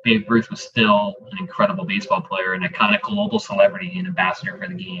name. Babe Ruth was still an incredible baseball player and a kind of global celebrity and ambassador for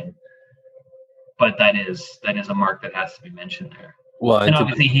the game. But that is a mark that has to be mentioned there. Well, and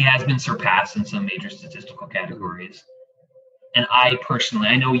obviously he has been surpassed in some major statistical categories. And I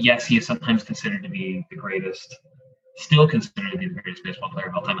know, yes, he is sometimes considered to be the greatest, still considered to be the greatest baseball player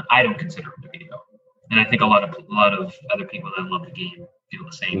of all time. And I don't consider him to be, though. And I think a lot of other people that love the game feel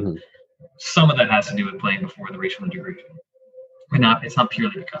the same. Mm-hmm. Some of that has to do with playing before the racial integration, but it's not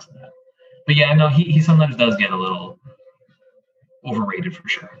purely because of that. But yeah, no, he sometimes does get a little overrated for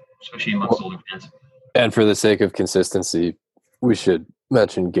sure, especially amongst older fans. And for the sake of consistency, we should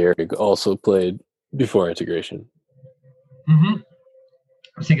mention Gehrig also played before integration. Mm-hmm.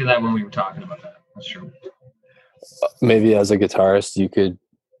 I was thinking that when we were talking about that. That's true. Maybe as a guitarist, you could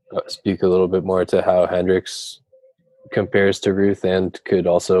speak a little bit more to how Hendrix compares to Ruth and could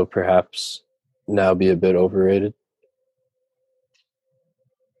also perhaps now be a bit overrated.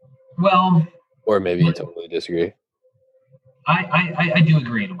 Well, or maybe you totally disagree. I do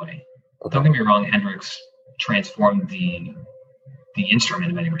agree in a way. Okay. Don't get me wrong, Hendrix transformed the instrument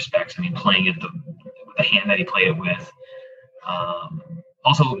in many respects. I mean, playing it with the hand that he played it with.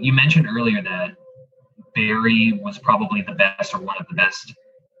 Also, you mentioned earlier that Barry was probably the best or one of the best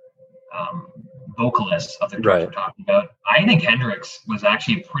vocalists of the group we're talking about. I think Hendrix was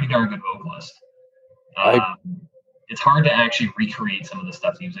actually a pretty darn good vocalist. It's hard to actually recreate some of the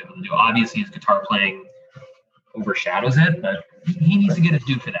stuff he was able to do. Obviously, his guitar playing overshadows it, but he needs to get his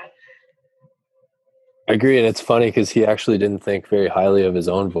due for that. I agree, and it's funny because he actually didn't think very highly of his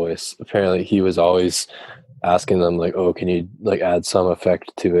own voice. Apparently, he was always asking them, like, oh, can you, like, add some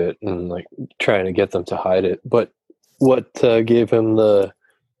effect to it, and, like, trying to get them to hide it. But what gave him the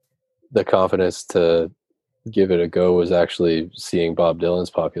confidence to give it a go was actually seeing Bob Dylan's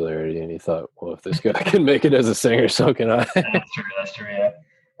popularity, and he thought, well, if this guy can make it as a singer, so can I. That's true, yeah.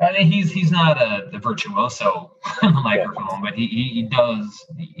 I mean, he's not the virtuoso on the microphone, but he holds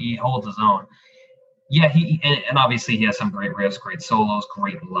his own. Yeah, and obviously he has some great riffs, great solos,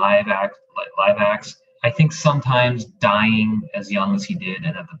 great live acts. I think sometimes dying as young as he did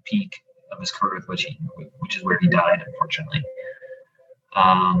and at the peak of his career, which is where he died, unfortunately,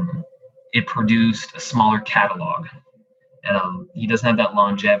 it produced a smaller catalog. And he doesn't have that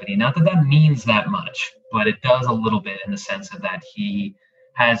longevity. Not that means that much, but it does a little bit in the sense of that he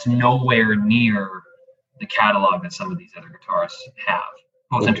has nowhere near the catalog that some of these other guitarists have,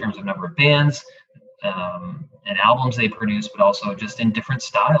 both in terms of number of bands and albums they produce, but also just in different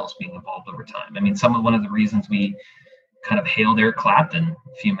styles being evolved over time. I mean, one of the reasons we kind of hailed Eric Clapton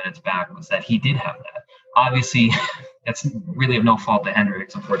a few minutes back was that he did have that. Obviously, that's really of no fault to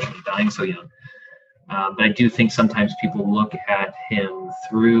Hendrix, unfortunately, dying so young. But I do think sometimes people look at him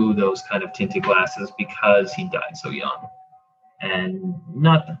through those kind of tinted glasses because he died so young. And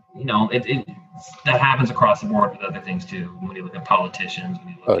not, that happens across the board with other things too. When you look at politicians,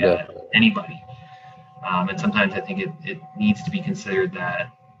 when you look at anybody. And sometimes I think it needs to be considered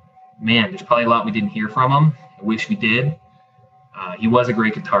that, man, there's probably a lot we didn't hear from him. I wish we did. He was a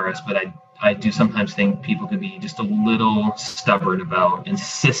great guitarist, but I do sometimes think people could be just a little stubborn about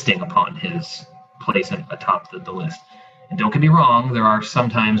insisting upon his place atop the list. And don't get me wrong, there are some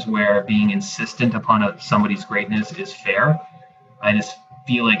times where being insistent upon somebody's greatness is fair. I just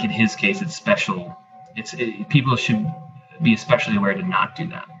feel like in his case, it's special. People should be especially aware to not do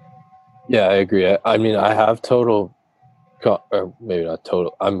that. Yeah, I agree. I mean, I have or maybe not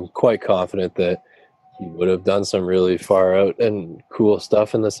total. I'm quite confident that he would have done some really far out and cool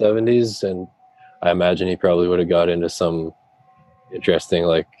stuff in the 70s. And I imagine he probably would have got into some interesting,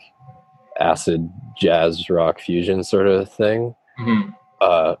 like, acid jazz rock fusion sort of thing.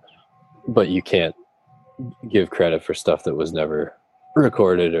 Mm-hmm. But you can't give credit for stuff that was never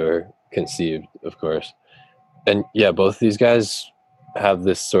recorded or conceived, of course. And yeah, both these guys have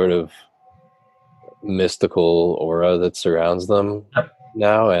this sort of mystical aura that surrounds them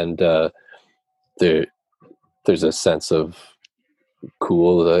now, and there's a sense of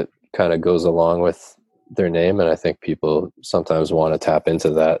cool that kind of goes along with their name, and I think people sometimes want to tap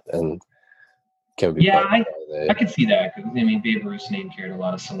into that and can be. Yeah, I could see that. I mean, Babe Ruth's name carried a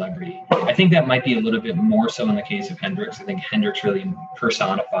lot of celebrity. I think that might be a little bit more so in the case of Hendrix. I think Hendrix really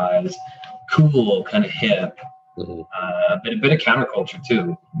personifies cool, kind of hip. Mm-hmm. But a bit of counterculture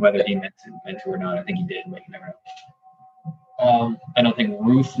too, whether he meant to or not. I think he did, but you never know. I don't think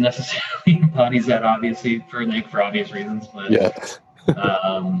Ruth necessarily embodies that, obviously, for obvious reasons. But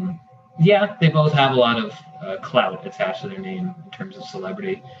yeah, they both have a lot of clout attached to their name in terms of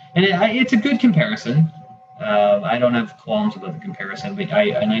celebrity, and it's a good comparison. I don't have qualms about the comparison, but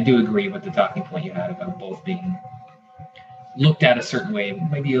I do agree with the talking point you had about both being looked at a certain way,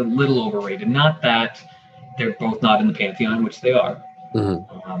 maybe a little overrated. Not that they're both not in the pantheon, which they are.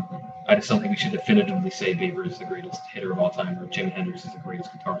 Mm-hmm. I just don't think we should definitively say Babe Ruth is the greatest hitter of all time or Jimi Hendrix is the greatest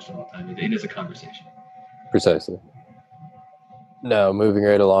guitarist of all time. It is a conversation. Precisely. Now, moving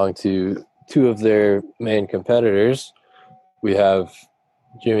right along to two of their main competitors, we have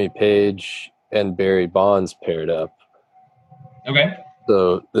Jimmy Page and Barry Bonds paired up. Okay.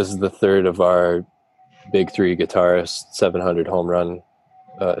 So this is the third of our big three guitarists, 700 home run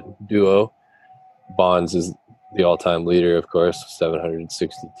duo. Bonds is the all-time leader, of course,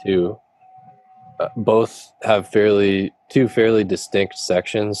 762. Both have two fairly distinct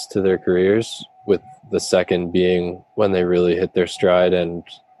sections to their careers, with the second being when they really hit their stride and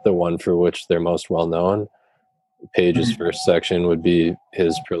the one for which they're most well known. Page's first section would be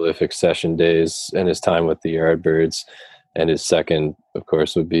his prolific session days and his time with the Yardbirds, and his second, of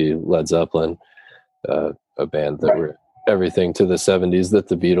course, would be Led Zeppelin, a band that were everything to the 70s that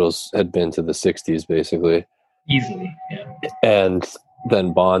the Beatles had been to the 60s, basically. Easily, yeah. And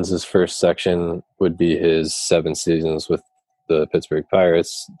then Bonds' first section would be his 7 seasons with the Pittsburgh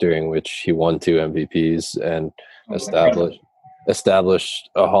Pirates, during which he won 2 MVPs and established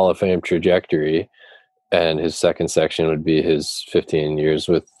a Hall of Fame trajectory. And his second section would be his 15 years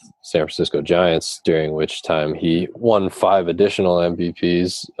with San Francisco Giants, during which time he won 5 additional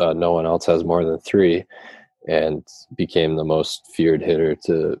MVPs. No one else has more than 3, and became the most feared hitter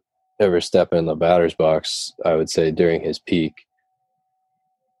to ever step in the batter's box, I would say, during his peak.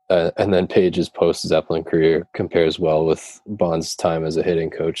 And then Page's post-Zeppelin career compares well with Bond's time as a hitting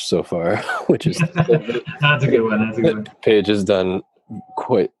coach so far, which is... That's a good one. Page has done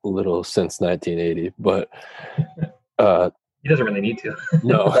quite little since 1980, but... he doesn't really need to.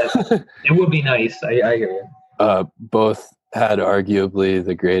 No. It would be nice. I hear you. Both had arguably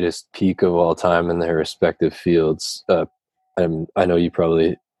the greatest peak of all time in their respective fields. I know you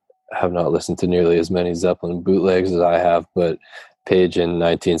probably have not listened to nearly as many Zeppelin bootlegs as I have, but Page in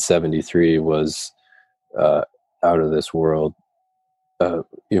 1973 was out of this world,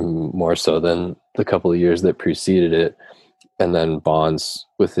 even more so than the couple of years that preceded it. And then Bonds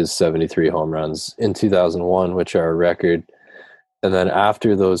with his 73 home runs in 2001, which are a record. And then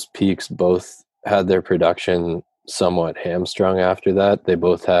after those peaks, both had their production somewhat hamstrung after that. They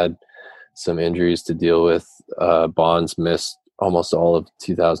both had some injuries to deal with. Bonds missed almost all of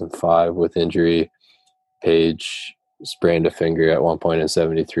 2005 with injury. Page sprained a finger at one point in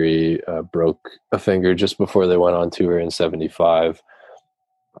 73, broke a finger just before they went on tour in 75.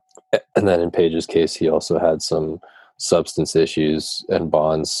 And then in Page's case, he also had some substance issues, and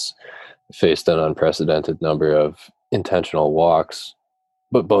Bonds faced an unprecedented number of intentional walks,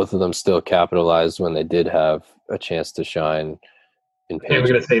 but both of them still capitalized when they did have a chance to shine. In Page, we're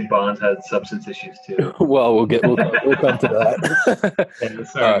gonna say Bonds had substance issues too. Well, we'll come to that. Yeah,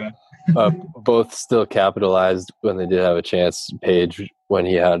 sorry, both still capitalized when they did have a chance. Page, when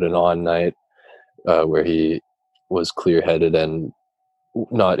he had an on night where he was clear-headed and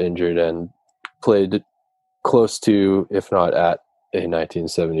not injured and played close to, if not at, a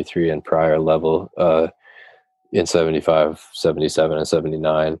 1973 and prior level in 75, 77, and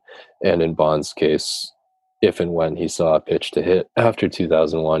 79. And in Bond's case, if and when he saw a pitch to hit after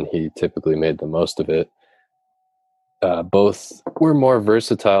 2001, he typically made the most of it. Both were more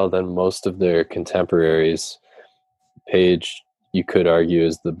versatile than most of their contemporaries. Page, you could argue,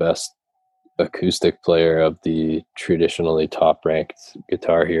 is the best acoustic player of the traditionally top-ranked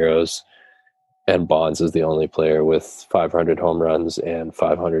guitar heroes, and Bonds is the only player with 500 home runs and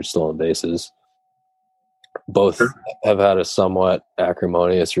 500 stolen bases. Both have had a somewhat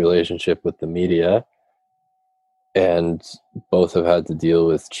acrimonious relationship with the media, and both have had to deal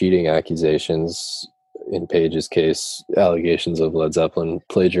with cheating accusations. In Page's case, allegations of Led Zeppelin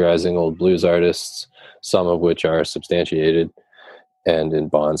plagiarizing old blues artists, some of which are substantiated. And in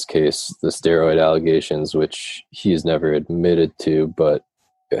Bond's case, the steroid allegations, which he's never admitted to, but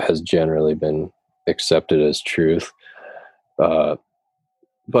has generally been accepted as truth. But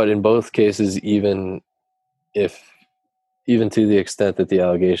in both cases, even to the extent that the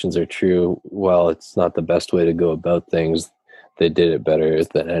allegations are true, while it's not the best way to go about things, they did it better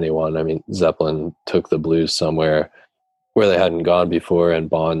than anyone. I mean, Zeppelin took the blues somewhere where they hadn't gone before, and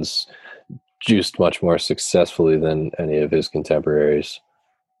Bonds juiced much more successfully than any of his contemporaries.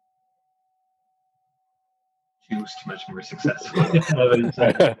 Juiced much more successfully.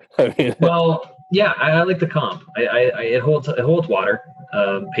 Well, yeah, I like the comp. It holds water.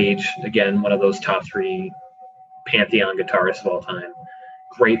 Page, again, one of those top three pantheon guitarists of all time.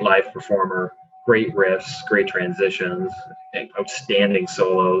 Great live performer, great riffs, great transitions, outstanding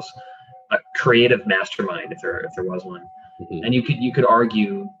solos, a creative mastermind if there was one. Mm-hmm. And you could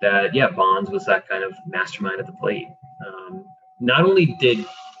argue that, yeah, Bonds was that kind of mastermind at the plate. Not only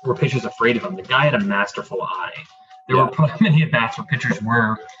were pitchers afraid of him, the guy had a masterful eye. There were many at-bats where pitchers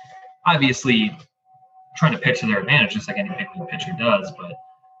were obviously trying to pitch to their advantage, just like any big league pitcher does, but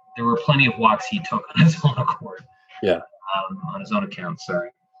there were plenty of walks he took on his own accord. Yeah. On his own account,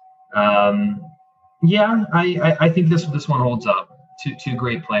 sorry. I think this one holds up. Two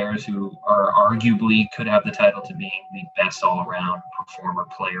great players who are arguably could have the title to being the best all-around performer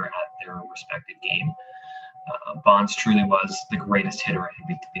player at their respective game. Bonds truly was the greatest hitter I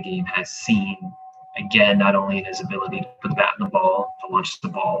think the game has seen. Again, not only in his ability to put the bat in the ball, to launch the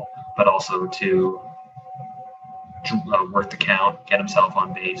ball, but also to work the count, get himself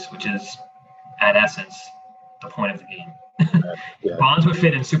on base, which is, at essence, the point of the game. Yeah. Bonds would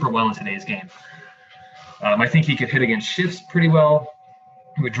fit in super well in today's game. I think he could hit against shifts pretty well.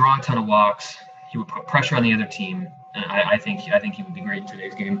 He would draw a ton of walks. He would put pressure on the other team. And I think he would be great in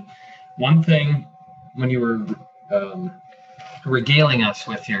today's game. One thing, when you were regaling us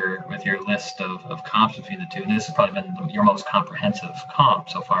with your list of comps between the two, and this has probably been your most comprehensive comp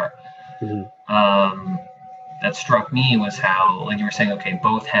so far, mm-hmm. That struck me was how, like you were saying, okay,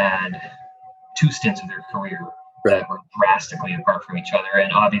 both had two stints of their career that were drastically apart from each other.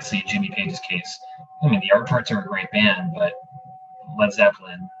 And obviously, in Jimmy Page's case, I mean, the Yardbirds are a great band, but Led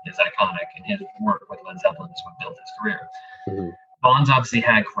Zeppelin is iconic, and his work with Led Zeppelin is what built his career. Mm-hmm. Bonds obviously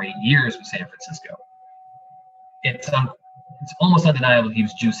had great years with San Francisco. It's almost undeniable he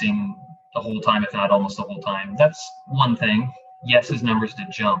was juicing the whole time, if not almost the whole time. That's one thing. Yes, his numbers did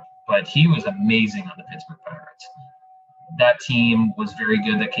jump, but he was amazing on the Pittsburgh Pirates. That team was very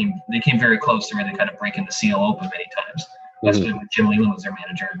good. They came very close to really kind of breaking the seal open many times. Especially when Jim Leyland was their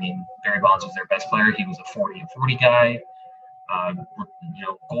manager. I mean, Barry Bonds was their best player. He was a 40-40 guy.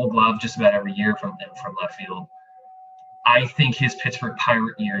 Gold Glove just about every year from left field. I think his Pittsburgh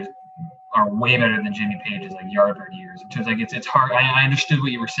Pirate years are way better than Jimmy Page's like Yardbird years. It's like it's hard. I understood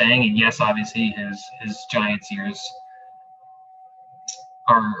what you were saying, and yes, obviously his Giants years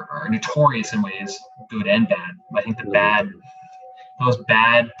are notorious in ways, good and bad. I think those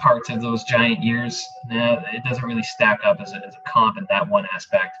bad parts of those Giant years, it doesn't really stack up as a comp in that one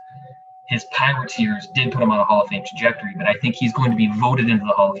aspect. His Pirates years did put him on a Hall of Fame trajectory, but I think he's going to be voted into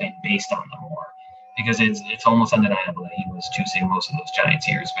the Hall of Fame based on them more. because it's almost undeniable that he was choosing most of those Giants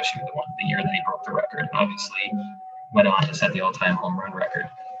years, especially the year that he broke the record. Obviously, went on to set the all-time home run record.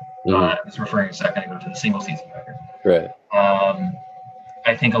 I was referring a second ago to the single season record. Right.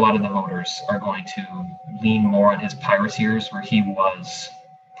 I think a lot of the voters are going to lean more on his Pirates years, where he was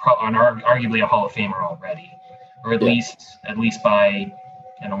arguably a Hall of Famer already, or at least by, I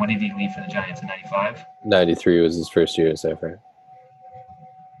don't know, when did he leave for the Giants in '95? 93 was his first year in San Fran.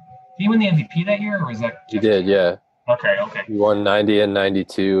 Did he win the MVP that year, or was that? He did, yeah. Okay. He won 90 and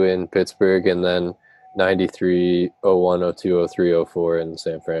 92 in Pittsburgh, and then 93, 01, 02, 03, 04 in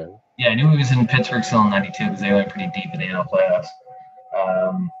San Fran. Yeah, I knew he was in Pittsburgh still in '92 because they went pretty deep in the NL playoffs.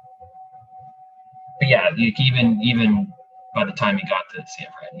 But yeah, even by the time he got to San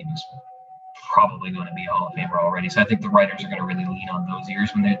Fran, he was probably going to be a Hall of Famer already. So I think the writers are going to really lean on those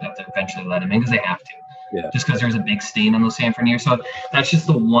years when they have to eventually let him in, because they have to. Yeah. Just because there's a big stain on those San Fran years. So that's just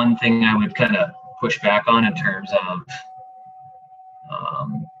the one thing I would kind of push back on in terms of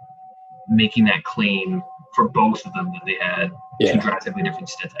making that claim for both of them that they had two drastically different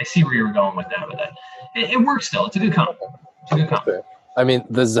stints. I see where you were going with that, but it works still. It's a good comp. Fair. I mean,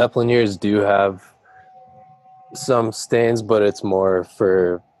 the Zeppelin years do have some stains, but it's more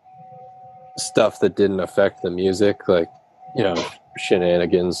for stuff that didn't affect the music, like, you know,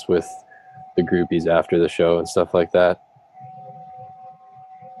 shenanigans with the groupies after the show and stuff like that.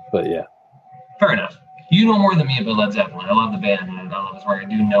 But yeah. Fair enough. You know more than me about Led Zeppelin. I love the band and I love his work. I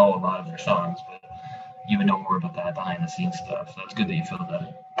do know a lot of their songs, but you would know more about that behind the scenes stuff. So it's good that you feel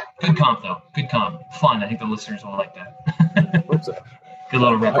that. Good comp, though. Good comp. Fun. I think the listeners will like that. Hope so. Good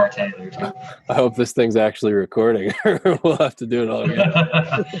little repartee there, too. I hope this thing's actually recording. We'll have to do it all again.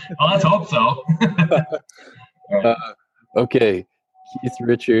 Well, let's hope so. Right. Okay. Keith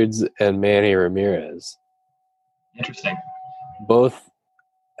Richards and Manny Ramirez. Interesting. Both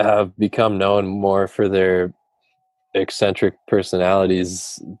have become known more for their eccentric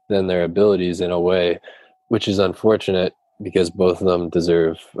personalities than their abilities in a way, which is unfortunate because both of them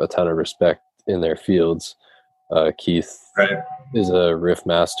deserve a ton of respect in their fields. Keith is a riff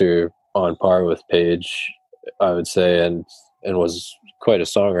master on par with Page, I would say, and was quite a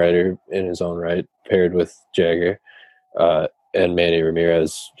songwriter in his own right, paired with Jagger. And Manny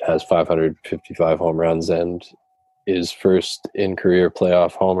Ramirez has 555 home runs and is first in career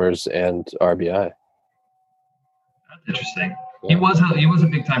playoff homers and RBI. That's interesting. Yeah. He was a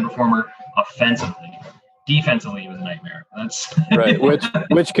big time performer offensively. Defensively, he was a nightmare. That's right,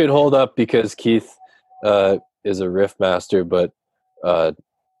 which could hold up because Keith is a riff master, but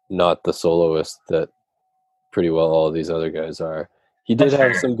not the soloist that pretty well all of these other guys are. He did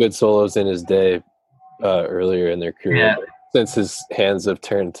have some good solos in his day earlier in their career. Yeah. Since his hands have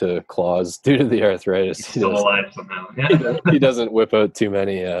turned to claws due to the arthritis, he's still alive somehow. Yeah. he doesn't whip out too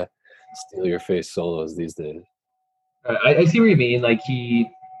many steal your face solos these days. I see what you mean. Like he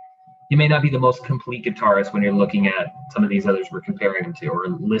may not be the most complete guitarist when you're looking at some of these others we're comparing him to or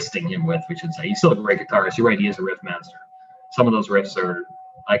listing him with, we should say. He's still a great guitarist. You're right, he is a riff master. Some of those riffs are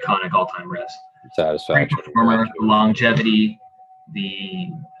iconic all-time riffs. Satisfaction. Great performer, the longevity,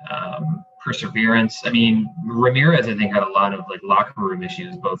 the perseverance. I mean, Ramirez, I think, had a lot of like locker room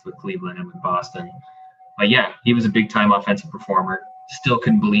issues, both with Cleveland and with Boston. But yeah, he was a big-time offensive performer. Still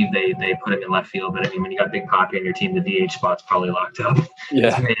couldn't believe they put him in left field. But I mean, when you got Big Papi on your team, the DH spot's probably locked up.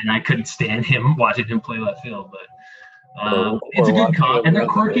 Yeah. Man, I couldn't stand him watching him play left field. But it's a good comp, and they're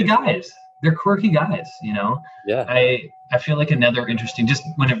quirky guys. They're quirky guys, you know. Yeah. I feel like another interesting, just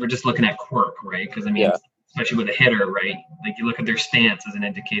whenever we're just looking at quirk, right? Because I mean, especially with a hitter, right? Like you look at their stance as an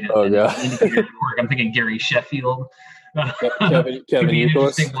indicator. Oh yeah. Indicator of quirk. I'm thinking Gary Sheffield. Kevin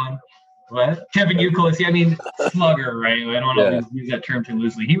Youkilis. What? Kevin Youkilis. Yeah, I mean, slugger, right? I don't want to use that term too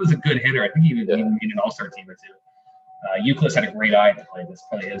loosely. He was a good hitter. I think he even made an all-star team or two. Youkilis had a great eye to play. That's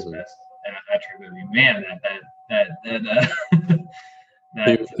probably his best attribute. Man,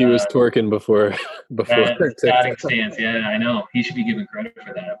 he was twerking before static stance. Yeah, I know. He should be given credit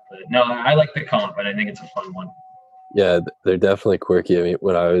for that. But no, I like the comp, and I think it's a fun one. Yeah, they're definitely quirky. I mean,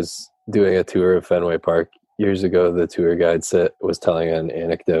 when I was doing a tour of Fenway Park years ago, the tour guide was telling an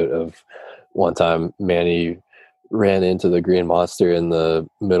anecdote of one time Manny ran into the Green Monster in the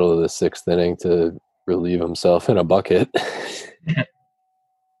middle of the sixth inning to relieve himself in a bucket. Yeah,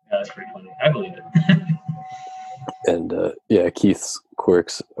 that's pretty funny. I believe it. And Keith's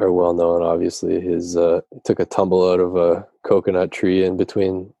quirks are well known. Obviously, his took a tumble out of a coconut tree in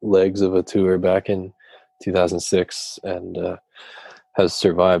between legs of a tour back in 2006, and has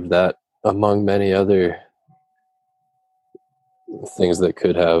survived that, among many other things that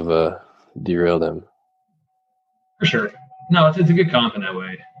could have derailed him. For sure. No, it's a good comp in that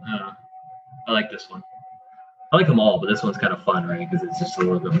way. I like this one. I like them all, but this one's kind of fun, right? Because it's just a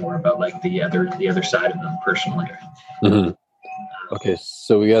little bit more about like the other side of them personally. Mm-hmm. Okay,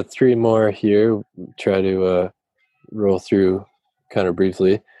 so we got three more here. Try to roll through kind of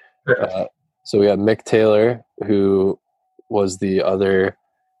briefly. So we got Mick Taylor, who was the other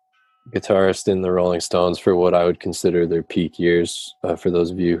guitarist in the Rolling Stones for what I would consider their peak years, for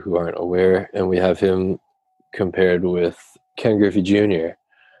those of you who aren't aware. And we have him compared with Ken Griffey Jr.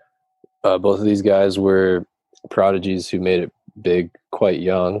 Both of these guys were prodigies who made it big quite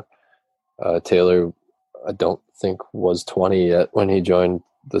young. Taylor, I don't think, was 20 yet when he joined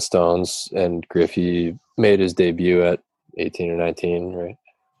the Stones, and Griffey made his debut at 18 or 19, right?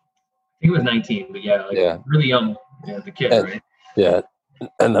 He was 19, but yeah, really young, the kid, right? Yeah,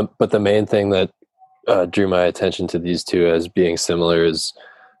 but the main thing that drew my attention to these two as being similar is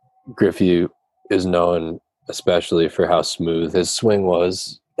Griffey is known especially for how smooth his swing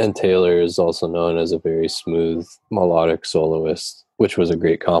was, and Taylor is also known as a very smooth melodic soloist, which was a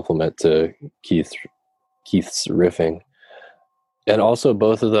great compliment to Keith's riffing. And also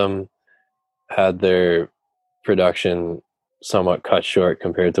both of them had their production somewhat cut short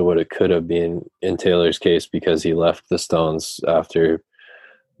compared to what it could have been in Taylor's case, because he left the Stones after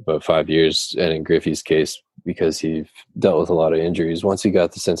about 5 years, and in Griffey's case because he dealt with a lot of injuries once he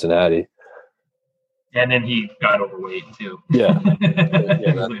got to Cincinnati. And then he got overweight too. Yeah,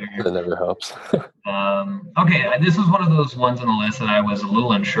 that never helps. Okay, this was one of those ones on the list that I was a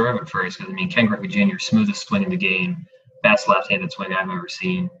little unsure of at first, because I mean, Ken Griffey Jr., smoothest swing in the game, best left-handed swing I've ever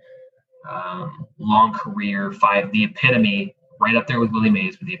seen. Long career, the epitome, right up there with Willie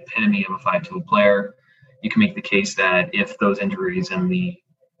Mays, but the epitome of a five-tool player. You can make the case that if those injuries and the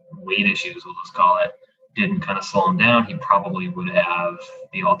weight issues, we'll just call it, didn't kind of slow him down, he probably would have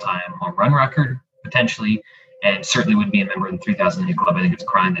the all-time home run record, potentially, and certainly would be a member of the 3008 Club. I think it's a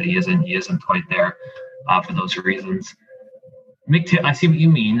crime that he isn't quite there for those reasons. I see what you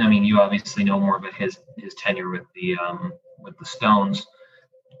mean. I mean, you obviously know more about his tenure with the Stones.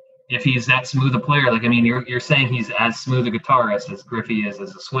 If he's that smooth a player, like, I mean, you're saying he's as smooth a guitarist as Griffey is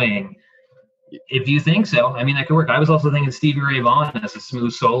as a swing. If you think so, I mean, that could work. I was also thinking Stevie Ray Vaughan as a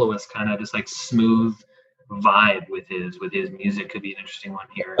smooth soloist, kind of just like smooth vibe with his music could be an interesting one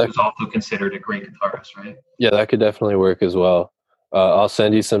here. He was also considered a great guitarist, right? Yeah, that could definitely work as well. I'll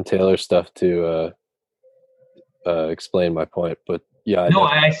send you some Taylor stuff to explain my point, but yeah.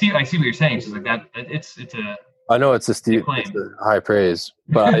 I see what you're saying. It's like that. It's a. I know it's a high praise,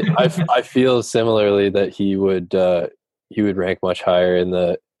 but I feel similarly that he would rank much higher in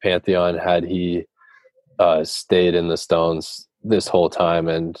the pantheon had he stayed in the Stones this whole time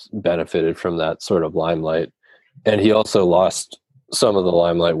and benefited from that sort of limelight. And he also lost some of the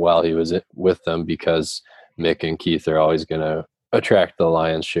limelight while he was with them, because Mick and Keith are always going to attract the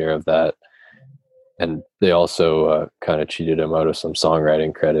lion's share of that. And they also kind of cheated him out of some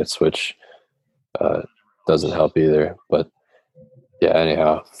songwriting credits, which doesn't help either. But yeah,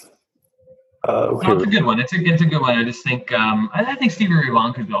 anyhow. It's a good one. It's a good one. I just think I think Stevie Ray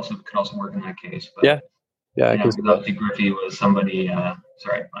Vaughan could also work in that case. But, I guess obviously Griffey was somebody.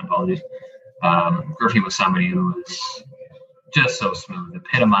 Sorry, my apologies. Griffey was somebody who was just so smooth,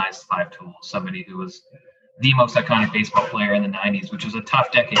 epitomized five tools. Somebody who was the most iconic baseball player in the '90s, which was a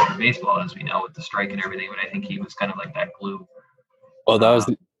tough decade for baseball, as we know, with the strike and everything. But I think he was kind of like that glue. Well, that was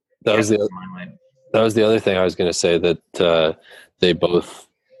the other thing I was going to say, that they both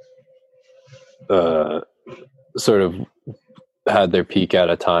sort of had their peak at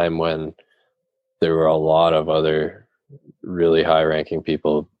a time when there were a lot of other really high-ranking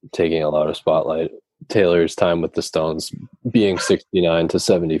people taking a lot of spotlight. Taylor's time with the Stones being 69 to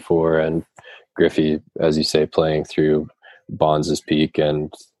 74, and Griffey, as you say, playing through Bonds' peak,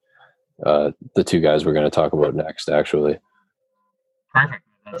 and the two guys we're going to talk about next, actually. Perfect.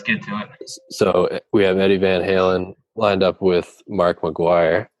 Let's get to it. So we have Eddie Van Halen lined up with Mark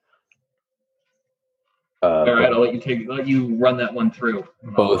McGuire. All right, I'll let you run that one through.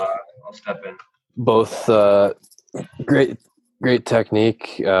 Both. I'll step in. Both great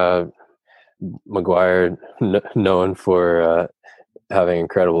technique. McGuire known for having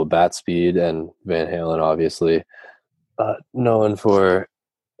incredible bat speed, and Van Halen obviously known for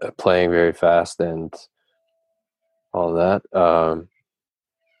playing very fast and all that.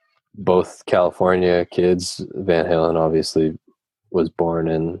 Both California kids. Van Halen obviously was born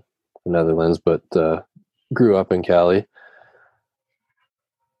in the Netherlands, but grew up in Cali.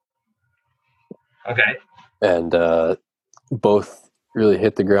 Okay. And both really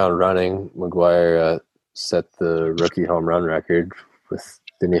hit the ground running. McGuire set the rookie home run record with,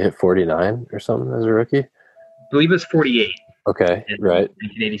 didn't he hit 49 or something as a rookie? I believe it was 48. Okay, right.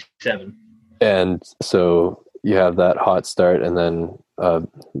 1987. And so you have that hot start, and then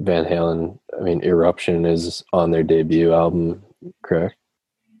Van Halen. I mean, Eruption is on their debut album, correct?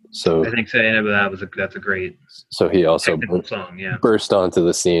 So I think so. Yeah, but that's a great he also technical song. Yeah. burst onto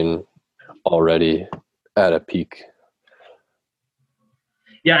the scene already at a peak.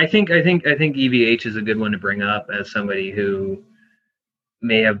 Yeah, I think EVH is a good one to bring up as somebody who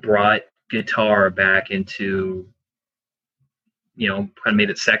may have brought guitar back into, kind of made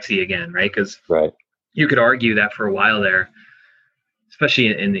it sexy again, right? Because Right. you could argue that for a while there,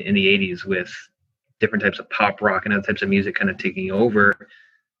 especially in the 80s with different types of pop rock and other types of music kind of taking over,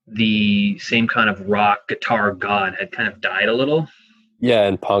 the same kind of rock guitar god had kind of died a little. Yeah,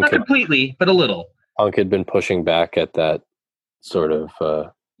 and Not completely, but a little. Punk had been pushing back at that sort of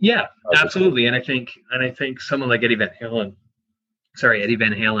Yeah, absolutely. And I think someone like Eddie Van Halen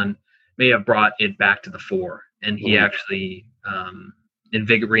may have brought it back to the fore, and he actually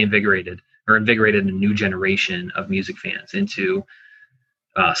invigorated a new generation of music fans into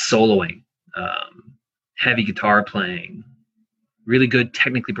soloing, heavy guitar playing, really good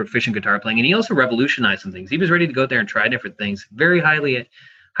technically proficient guitar playing, and he also revolutionized some things. He was ready to go out there and try different things. Very highly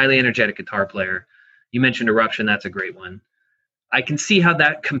energetic guitar player. You mentioned Eruption, that's a great one. I can see how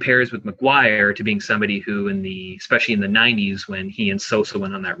that compares with McGuire to being somebody who, especially in the 90s, when he and Sosa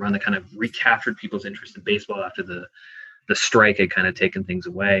went on that run that kind of recaptured people's interest in baseball after the strike had kind of taken things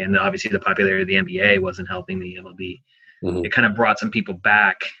away. And obviously the popularity of the NBA wasn't helping the MLB. Mm-hmm. It kind of brought some people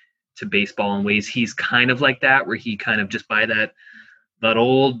back to baseball in ways he's kind of like that, where he kind of just by that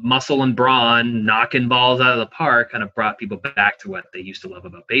old muscle and brawn, knocking balls out of the park, kind of brought people back to what they used to love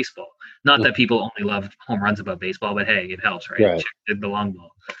about baseball. Not that people only love home runs about baseball, but hey, it helps, right? Check the long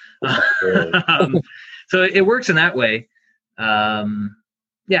ball. So it works in that way.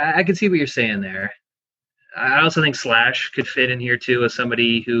 Yeah, I can see what you're saying there. I also think Slash could fit in here too, as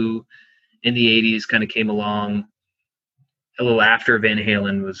somebody who in the 80s kind of came along a little after Van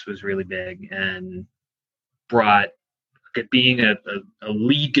Halen was really big and brought being a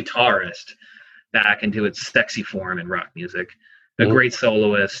lead guitarist back into its sexy form in rock music. A great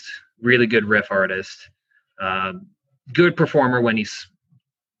soloist, really good riff artist, good performer when he's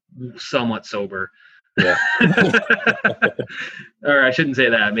somewhat sober. Yeah. Or I shouldn't say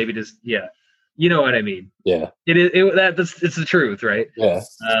that. Maybe just, yeah. You know what I mean? Yeah. It's the truth, right? Yeah.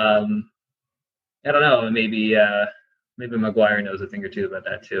 I don't know. Maybe McGuire knows a thing or two about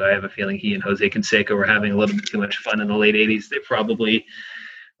that too. I have a feeling he and Jose Canseco were having a little bit too much fun in the late 80s. They probably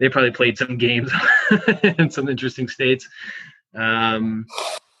played some games in some interesting states. Yeah.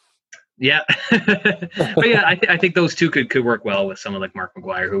 But yeah, I think those two could work well with someone like Mark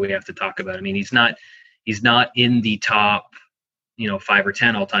McGuire, who we have to talk about. I mean, he's not in the top, 5 or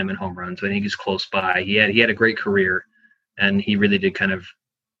 10 all time in home runs. So I think he's close by. He had a great career, and he really did kind of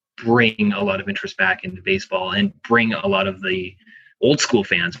bring a lot of interest back into baseball and bring a lot of the old school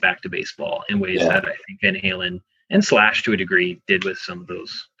fans back to baseball in ways that I think Van Halen and Slash to a degree did with some of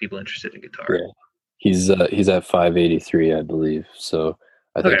those people interested in guitar. Yeah. He's at 583, I believe. So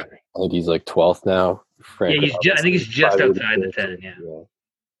I think he's like 12th now. I think he's just outside the 10.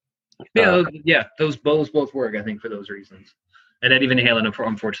 Yeah. Those both work, I think, for those reasons. And Eddie Van Halen,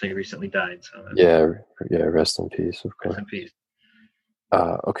 unfortunately, recently died. So rest in peace, of course. Rest in peace.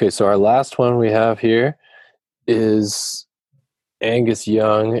 Okay, so our last one we have here is Angus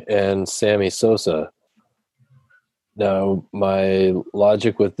Young and Sammy Sosa. Now, my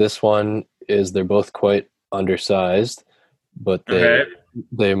logic with this one is they're both quite undersized, but they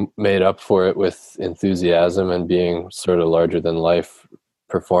made up for it with enthusiasm and being sort of larger than life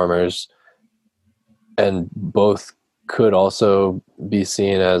performers, and both could also be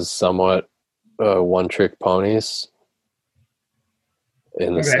seen as somewhat one-trick ponies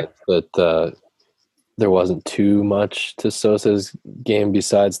in the sense that there wasn't too much to Sosa's game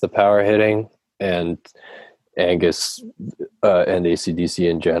besides the power hitting, and Angus and AC/DC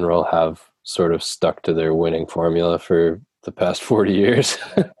in general have sort of stuck to their winning formula for the past 40 years.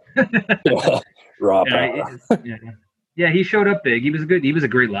 Raw power. Yeah, he showed up big. He was a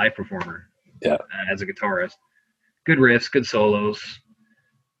great live performer. Yeah, as a guitarist, good riffs, good solos.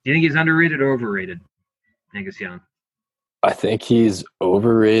 Do you think he's underrated or overrated, Angus Young? I think he's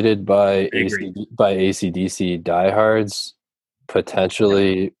overrated by AC/DC diehards,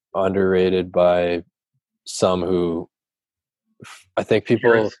 potentially underrated by some who I think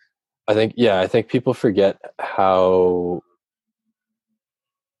people forget how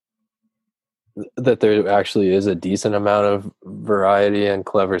that there actually is a decent amount of variety and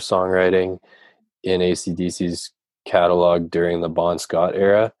clever songwriting in AC/DC's catalog during the Bon Scott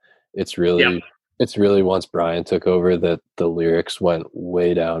era. It's really once Brian took over that the lyrics went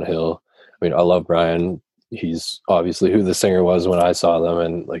way downhill. mean, I love Brian. He's obviously who the singer was when I saw them,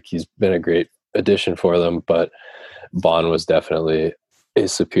 and like he's been a great addition for them. But Bon was definitely a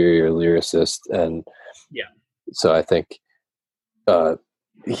superior lyricist, and Yeah. so I think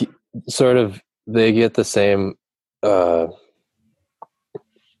he, sort of they get the same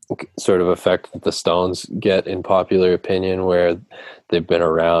sort of effect that the Stones get in popular opinion, where they've been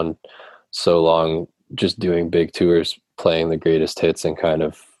around so long, just doing big tours, playing the greatest hits, and kind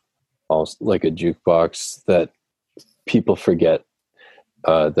of almost like a jukebox, that people forget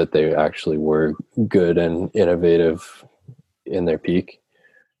that they actually were good and innovative in their peak.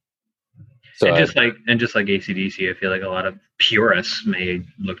 So and just like AC/DC, I feel like a lot of purists may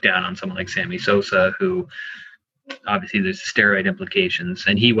look down on someone like Sammy Sosa, who obviously there's steroid implications,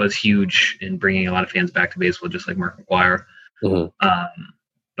 and he was huge in bringing a lot of fans back to baseball, just like Mark McGwire.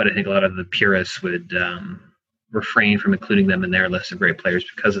 But I think a lot of the purists would refrain from including them in their list of great players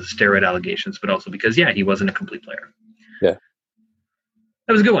because of the steroid allegations, but also because, he wasn't a complete player. Yeah.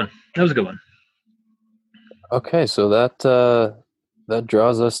 That was a good one. Okay, so that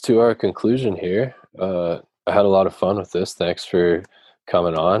draws us to our conclusion here. I had a lot of fun with this. Thanks for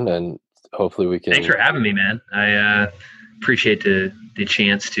coming on, and hopefully we can... Thanks for having me, man. I appreciate the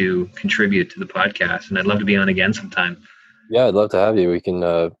chance to contribute to the podcast, and I'd love to be on again sometime. Yeah, I'd love to have you. We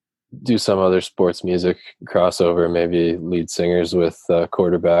can do some other sports music crossover, maybe lead singers with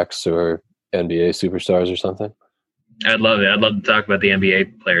quarterbacks or NBA superstars or something. I'd love it. I'd love to talk about the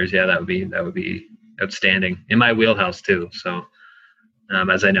NBA players. Yeah, that would be outstanding, in my wheelhouse too. So,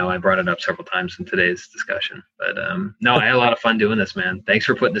 as I know, I brought it up several times in today's discussion. But no, I had a lot of fun doing this, man. Thanks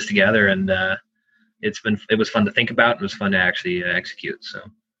for putting this together, and it was fun to think about. It was fun to actually execute. So,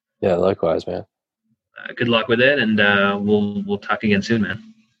 yeah, likewise, man. Good luck with it, and we'll talk again soon, man.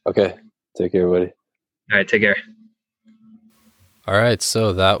 Okay, take care, buddy. All right, take care. All right,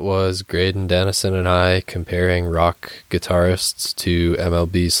 so that was Graydon Dennison and I comparing rock guitarists to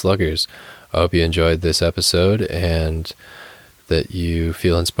MLB sluggers. I hope you enjoyed this episode and that you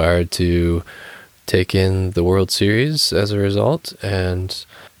feel inspired to take in the World Series as a result. And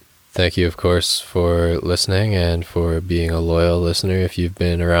thank you, of course, for listening and for being a loyal listener if you've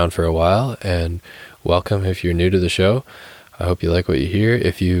been around for a while. And welcome if you're new to the show. I hope you like what you hear.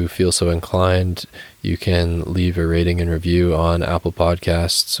 If you feel so inclined, you can leave a rating and review on Apple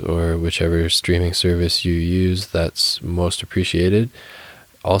Podcasts or whichever streaming service you use. That's most appreciated.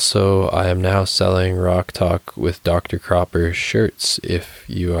 Also, I am now selling Rock Talk with Dr. Cropper shirts. If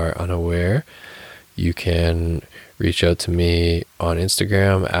you are unaware, you can reach out to me on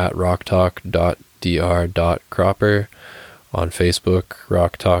Instagram at rocktalk.dr.cropper, on Facebook,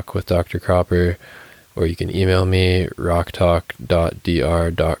 Rock Talk with Dr. Cropper, or you can email me,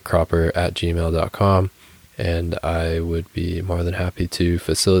 rocktalk.dr.cropper@gmail.com, and I would be more than happy to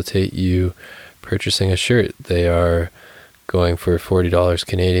facilitate you purchasing a shirt. They are going for $40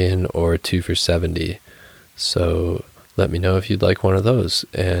 Canadian or 2 for $70. So let me know if you'd like one of those,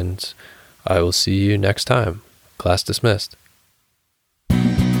 and I will see you next time. Class dismissed.